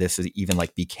why this is even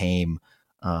like became,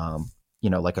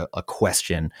 like a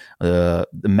question, the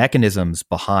mechanisms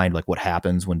behind like what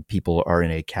happens when people are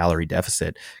in a calorie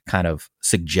deficit kind of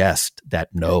suggest that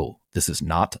no, this is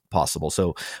not possible.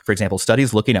 So, for example,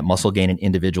 studies looking at muscle gain in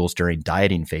individuals during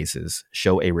dieting phases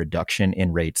show a reduction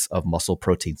in rates of muscle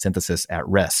protein synthesis at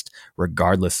rest,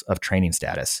 regardless of training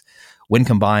status. When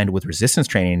combined with resistance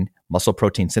training, muscle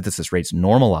protein synthesis rates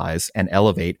normalize and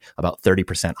elevate about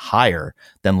 30% higher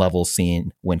than levels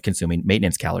seen when consuming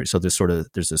maintenance calories. So there's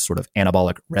this sort of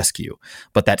anabolic rescue.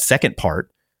 But that second part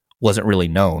wasn't really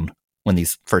known when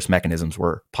these first mechanisms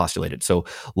were postulated. So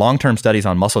long-term studies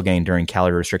on muscle gain during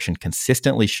calorie restriction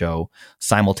consistently show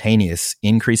simultaneous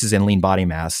increases in lean body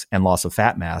mass and loss of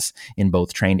fat mass in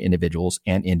both trained individuals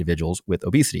and individuals with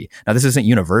obesity. Now, this isn't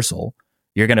universal.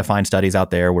 You're going to find studies out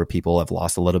there where people have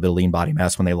lost a little bit of lean body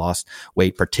mass when they lost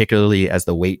weight, particularly as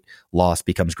the weight loss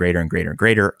becomes greater and greater and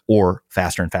greater, or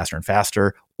faster and faster and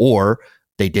faster, or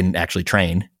they didn't actually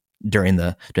train during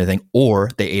the thing,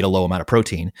 or they ate a low amount of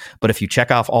protein. But if you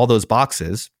check off all those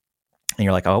boxes and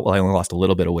you're like, oh, well, I only lost a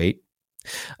little bit of weight,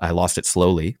 I lost it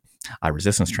slowly, I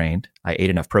resistance trained, I ate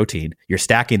enough protein, you're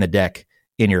stacking the deck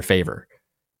in your favor.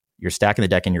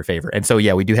 And so,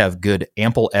 yeah, we do have good,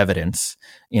 ample evidence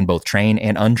in both trained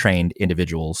and untrained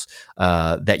individuals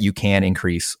that you can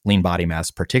increase lean body mass,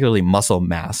 particularly muscle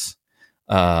mass,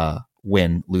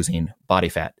 when losing body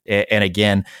fat. And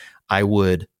again, I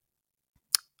would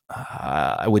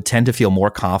tend to feel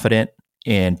more confident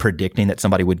in predicting that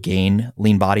somebody would gain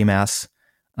lean body mass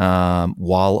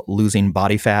while losing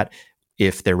body fat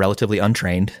if they're relatively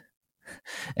untrained,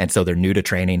 and so they're new to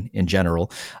training in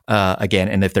general, again,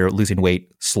 and if they're losing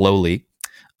weight slowly,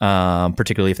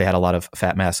 particularly if they had a lot of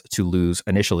fat mass to lose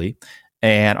initially,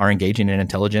 and are engaging in an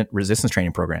intelligent resistance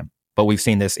training program. But we've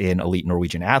seen this in elite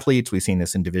Norwegian athletes. We've seen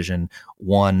this in Division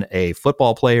 1A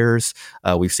football players.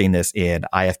 We've seen this in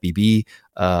IFBB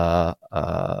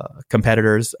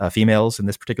competitors, females in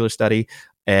this particular study.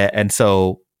 And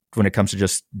so when it comes to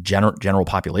just general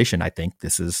population, I think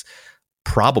this is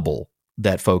probable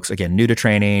that folks, again, new to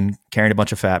training, carrying a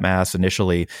bunch of fat mass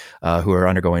initially, who are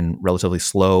undergoing relatively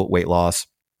slow weight loss,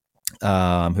 who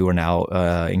are now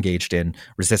engaged in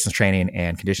resistance training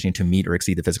and conditioning to meet or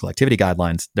exceed the physical activity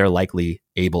guidelines, they're likely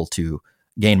able to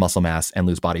gain muscle mass and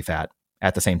lose body fat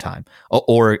at the same time.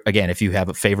 Or again, if you have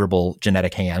a favorable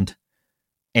genetic hand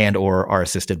and or are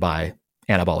assisted by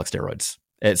anabolic steroids.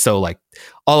 So like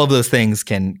all of those things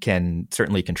can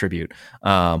certainly contribute.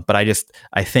 But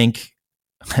I think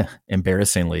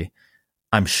embarrassingly,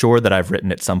 I'm sure that I've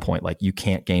written at some point, like you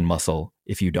can't gain muscle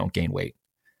if you don't gain weight.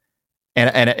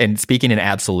 And speaking in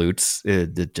absolutes,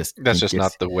 that's just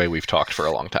not the way we've talked for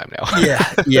a long time now.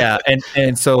 yeah.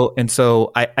 And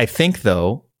so I think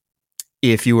though,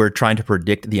 if you were trying to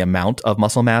predict the amount of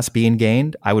muscle mass being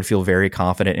gained, I would feel very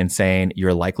confident in saying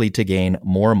you're likely to gain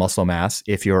more muscle mass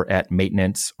if you're at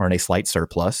maintenance or in a slight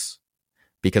surplus,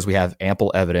 because we have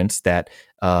ample evidence that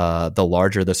the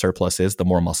larger the surplus is, the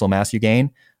more muscle mass you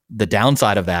gain. The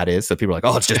downside of that is that people are like,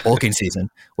 oh, it's just bulking season.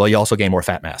 Well, you also gain more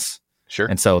fat mass. Sure.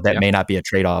 And so that may not be a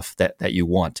trade-off that you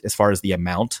want. As far as the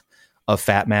amount of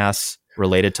fat mass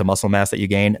related to muscle mass that you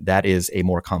gain, that is a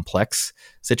more complex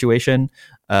situation.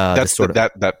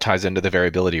 That ties into the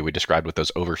variability we described with those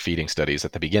overfeeding studies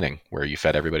at the beginning, where you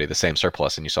fed everybody the same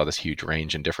surplus and you saw this huge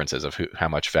range in differences of how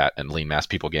much fat and lean mass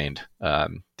people gained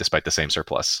despite the same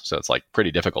surplus. So it's like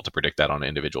pretty difficult to predict that on an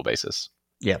individual basis.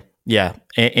 Yeah.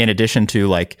 In addition to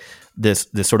like this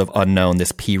sort of unknown,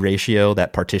 this P ratio,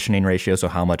 that partitioning ratio. So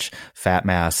how much fat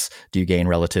mass do you gain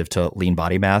relative to lean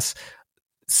body mass?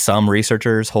 Some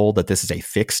researchers hold that this is a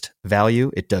fixed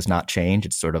value. It does not change.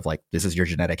 It's sort of like, this is your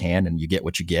genetic hand and you get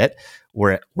what you get.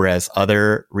 Whereas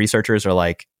other researchers are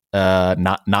like,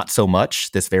 not so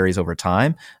much. This varies over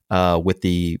time. With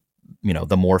the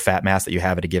more fat mass that you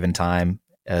have at a given time,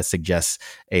 suggests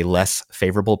a less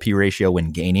favorable P ratio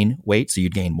when gaining weight. So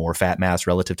you'd gain more fat mass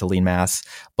relative to lean mass,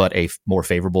 but a more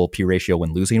favorable P ratio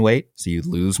when losing weight. So you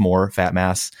lose more fat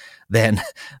mass than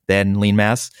lean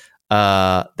mass.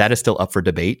 That is still up for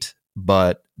debate,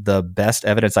 but the best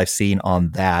evidence I've seen on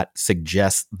that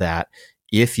suggests that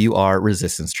if you are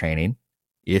resistance training,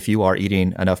 if you are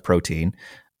eating enough protein,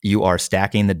 you are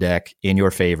stacking the deck in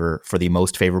your favor for the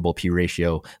most favorable P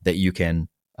ratio that you can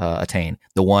attain.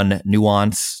 The one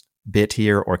nuance bit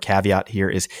here or caveat here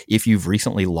is if you've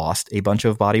recently lost a bunch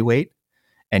of body weight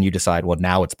and you decide, well,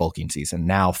 now it's bulking season.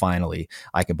 Now, finally,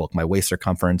 I can bulk. My waist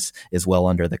circumference is well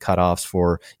under the cutoffs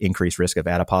for increased risk of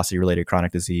adiposity-related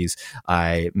chronic disease.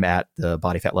 I'm at the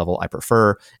body fat level I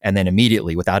prefer. And then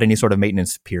immediately, without any sort of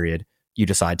maintenance period, you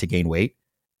decide to gain weight.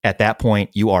 At that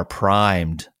point, you are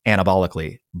primed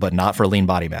anabolically, but not for lean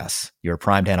body mass. You're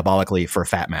primed anabolically for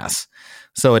fat mass.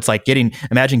 So it's like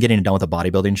imagine getting done with a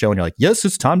bodybuilding show and you're like, yes,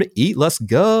 it's time to eat. Let's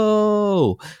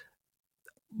go.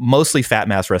 Mostly fat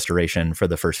mass restoration for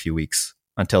the first few weeks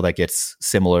until that gets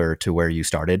similar to where you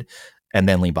started, and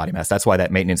then lean body mass. That's why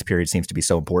that maintenance period seems to be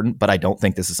so important. But I don't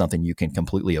think this is something you can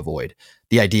completely avoid.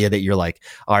 The idea that you're like,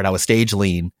 all right, I was stage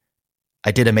lean,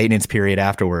 I did a maintenance period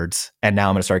afterwards, and now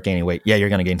I'm going to start gaining weight. Yeah, you're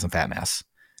going to gain some fat mass.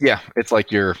 Yeah, it's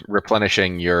like you're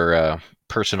replenishing your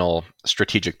personal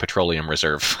strategic petroleum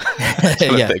reserve.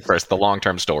 First, the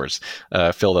long-term stores,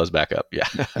 fill those back up. Yeah,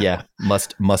 yeah,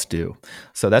 must do.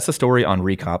 So that's the story on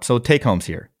Recomp. So take homes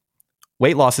here: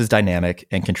 weight loss is dynamic,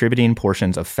 and contributing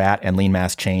portions of fat and lean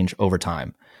mass change over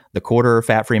time. The quarter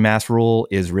fat-free mass rule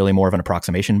is really more of an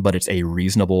approximation, but it's a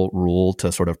reasonable rule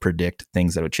to sort of predict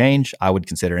things that would change. I would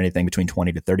consider anything between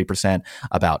 20 to 30%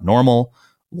 about normal,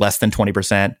 less than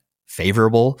 20%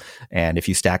 favorable. And if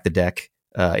you stack the deck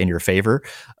in your favor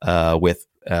with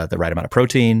the right amount of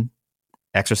protein,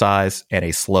 exercise, and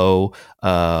a slow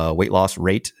weight loss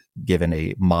rate, given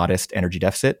a modest energy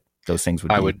deficit, those things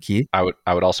would be key. I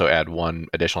would also add one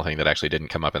additional thing that actually didn't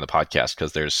come up in the podcast,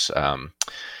 because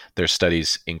there's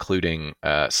studies including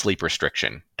sleep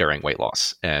restriction during weight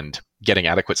loss and getting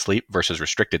adequate sleep versus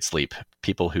restricted sleep.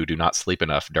 People who do not sleep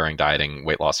enough during dieting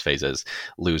weight loss phases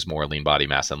lose more lean body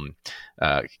mass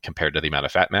compared to the amount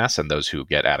of fat mass, and those who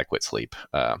get adequate sleep,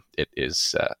 it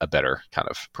is a better kind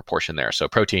of proportion there. So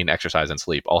protein, exercise, and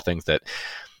sleep, all things that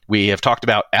We have talked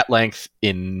about at length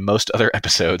in most other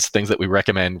episodes things that we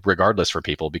recommend regardless for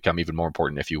people become even more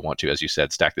important if you want to, as you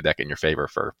said, stack the deck in your favor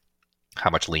for how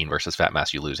much lean versus fat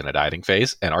mass you lose in a dieting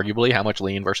phase, and arguably how much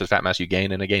lean versus fat mass you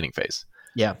gain in a gaining phase.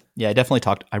 Yeah, I definitely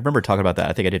I remember talking about that.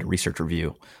 I think I did a research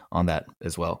review on that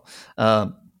as well.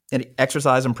 And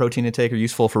exercise and protein intake are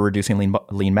useful for reducing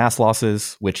lean mass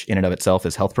losses, which in and of itself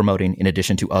is health promoting, in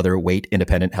addition to other weight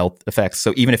independent health effects.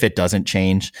 So even if it doesn't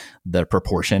change the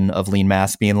proportion of lean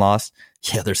mass being lost,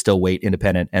 there's still weight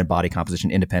independent and body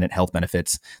composition independent health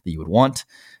benefits that you would want.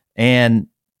 And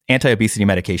anti-obesity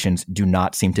medications do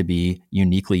not seem to be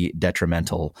uniquely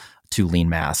detrimental to lean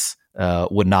mass.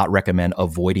 Would not recommend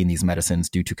avoiding these medicines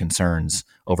due to concerns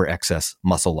over excess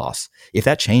muscle loss. If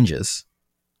that changes,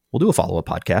 we'll do a follow-up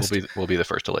podcast. We'll be the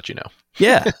first to let you know.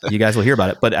 Yeah, you guys will hear about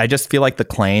it. But I just feel like the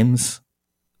claims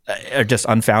are just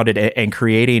unfounded and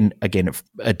creating, again,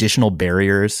 additional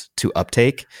barriers to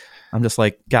uptake. I'm just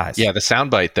like, guys. Yeah, the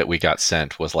soundbite that we got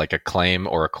sent was like a claim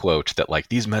or a quote that like,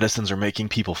 these medicines are making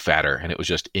people fatter. And it was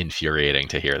just infuriating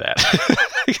to hear that.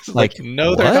 like,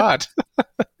 no, what? They're not.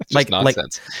 It's just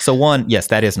nonsense. So one, yes,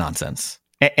 that is nonsense.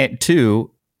 And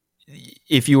two,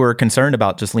 if you were concerned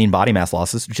about just lean body mass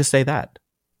losses, just say that.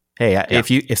 Hey,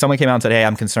 if someone came out and said, hey,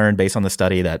 I'm concerned based on the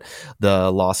study that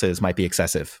the losses might be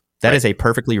excessive, that is a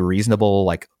perfectly reasonable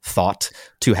thought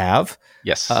to have.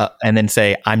 Yes. And then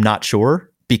say, I'm not sure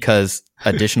because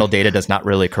additional data does not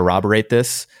really corroborate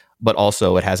this, but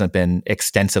also it hasn't been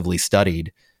extensively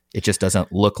studied. It just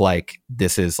doesn't look like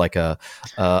this is like a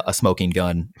smoking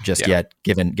gun just yet,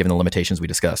 given the limitations we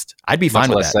discussed. I'd be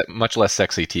fine with that. Much less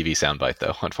sexy TV soundbite,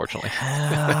 though, unfortunately.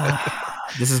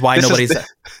 This is why nobody's.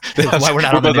 Why we're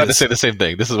not on the news. About to say the same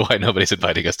thing. This is why nobody's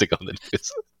inviting us to go on the news.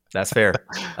 That's fair.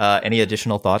 Any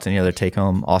additional thoughts? Any other take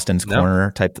home Austin's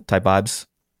Corner type vibes?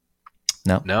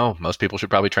 No, most people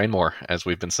should probably train more, as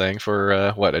we've been saying for,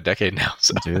 a decade now.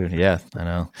 So. Dude, yeah, I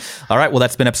know. All right, well,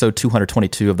 that's been episode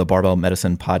 222 of the Barbell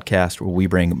Medicine Podcast, where we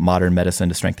bring modern medicine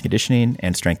to strength and conditioning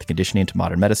and strength and conditioning to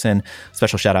modern medicine.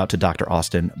 Special shout out to Dr.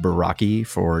 Austin Baraki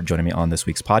for joining me on this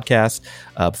week's podcast.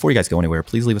 Before you guys go anywhere,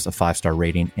 please leave us a 5-star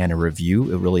rating and a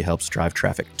review. It really helps drive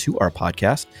traffic to our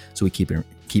podcast, so we keep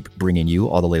bringing you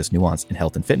all the latest nuance in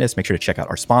health and fitness. Make sure to check out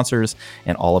our sponsors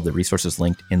and all of the resources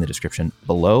linked in the description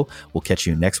below. We'll catch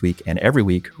you next week and every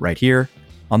week right here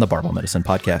on the Barbell Medicine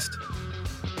Podcast.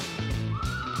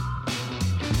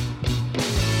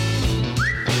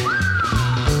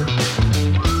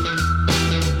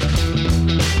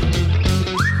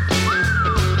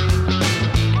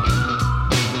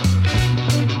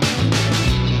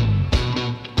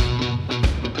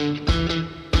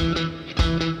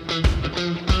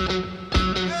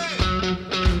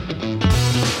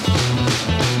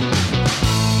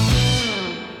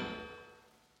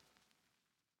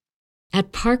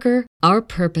 At Parker, our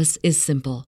purpose is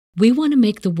simple. We want to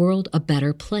make the world a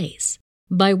better place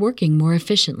by working more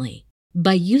efficiently,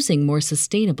 by using more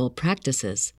sustainable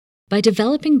practices, by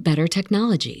developing better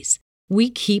technologies. We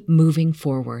keep moving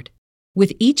forward.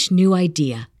 With each new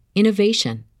idea,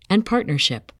 innovation, and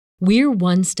partnership, we're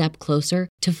one step closer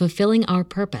to fulfilling our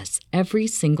purpose every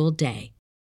single day.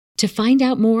 To find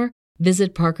out more,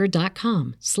 visit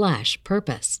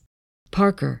parker.com/purpose.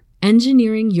 Parker,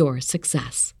 engineering your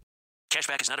success.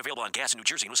 Cashback is not available on gas in New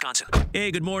Jersey and Wisconsin.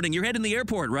 Hey, good morning. You're heading to the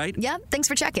airport, right? Yep, thanks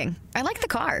for checking. I like the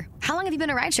car. How long have you been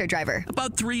a rideshare driver?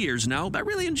 About 3 years now. I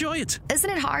really enjoy it. Isn't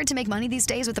it hard to make money these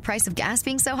days with the price of gas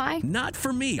being so high? Not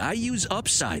for me. I use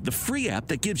Upside, the free app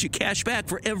that gives you cash back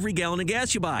for every gallon of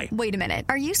gas you buy. Wait a minute.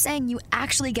 Are you saying you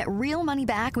actually get real money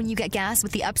back when you get gas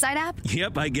with the Upside app?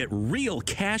 Yep, I get real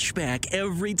cash back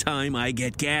every time I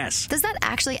get gas. Does that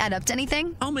actually add up to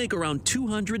anything? I'll make around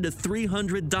 $200 to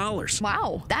 $300.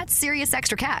 Wow, that's serious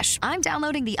extra cash. I'm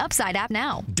downloading the Upside app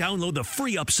now. Download the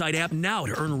free Upside app now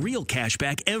to earn real cash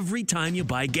back every time you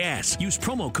buy gas. Use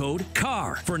promo code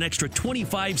CAR for an extra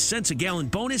 25 cents a gallon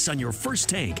bonus on your first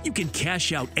tank. You can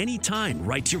cash out anytime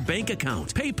right to your bank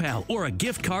account, PayPal, or a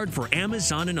gift card for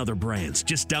Amazon and other brands.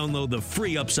 Just download the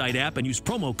free Upside app and use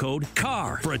promo code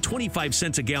CAR for a 25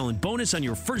 cents a gallon bonus on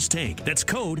your first tank. That's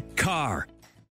code CAR.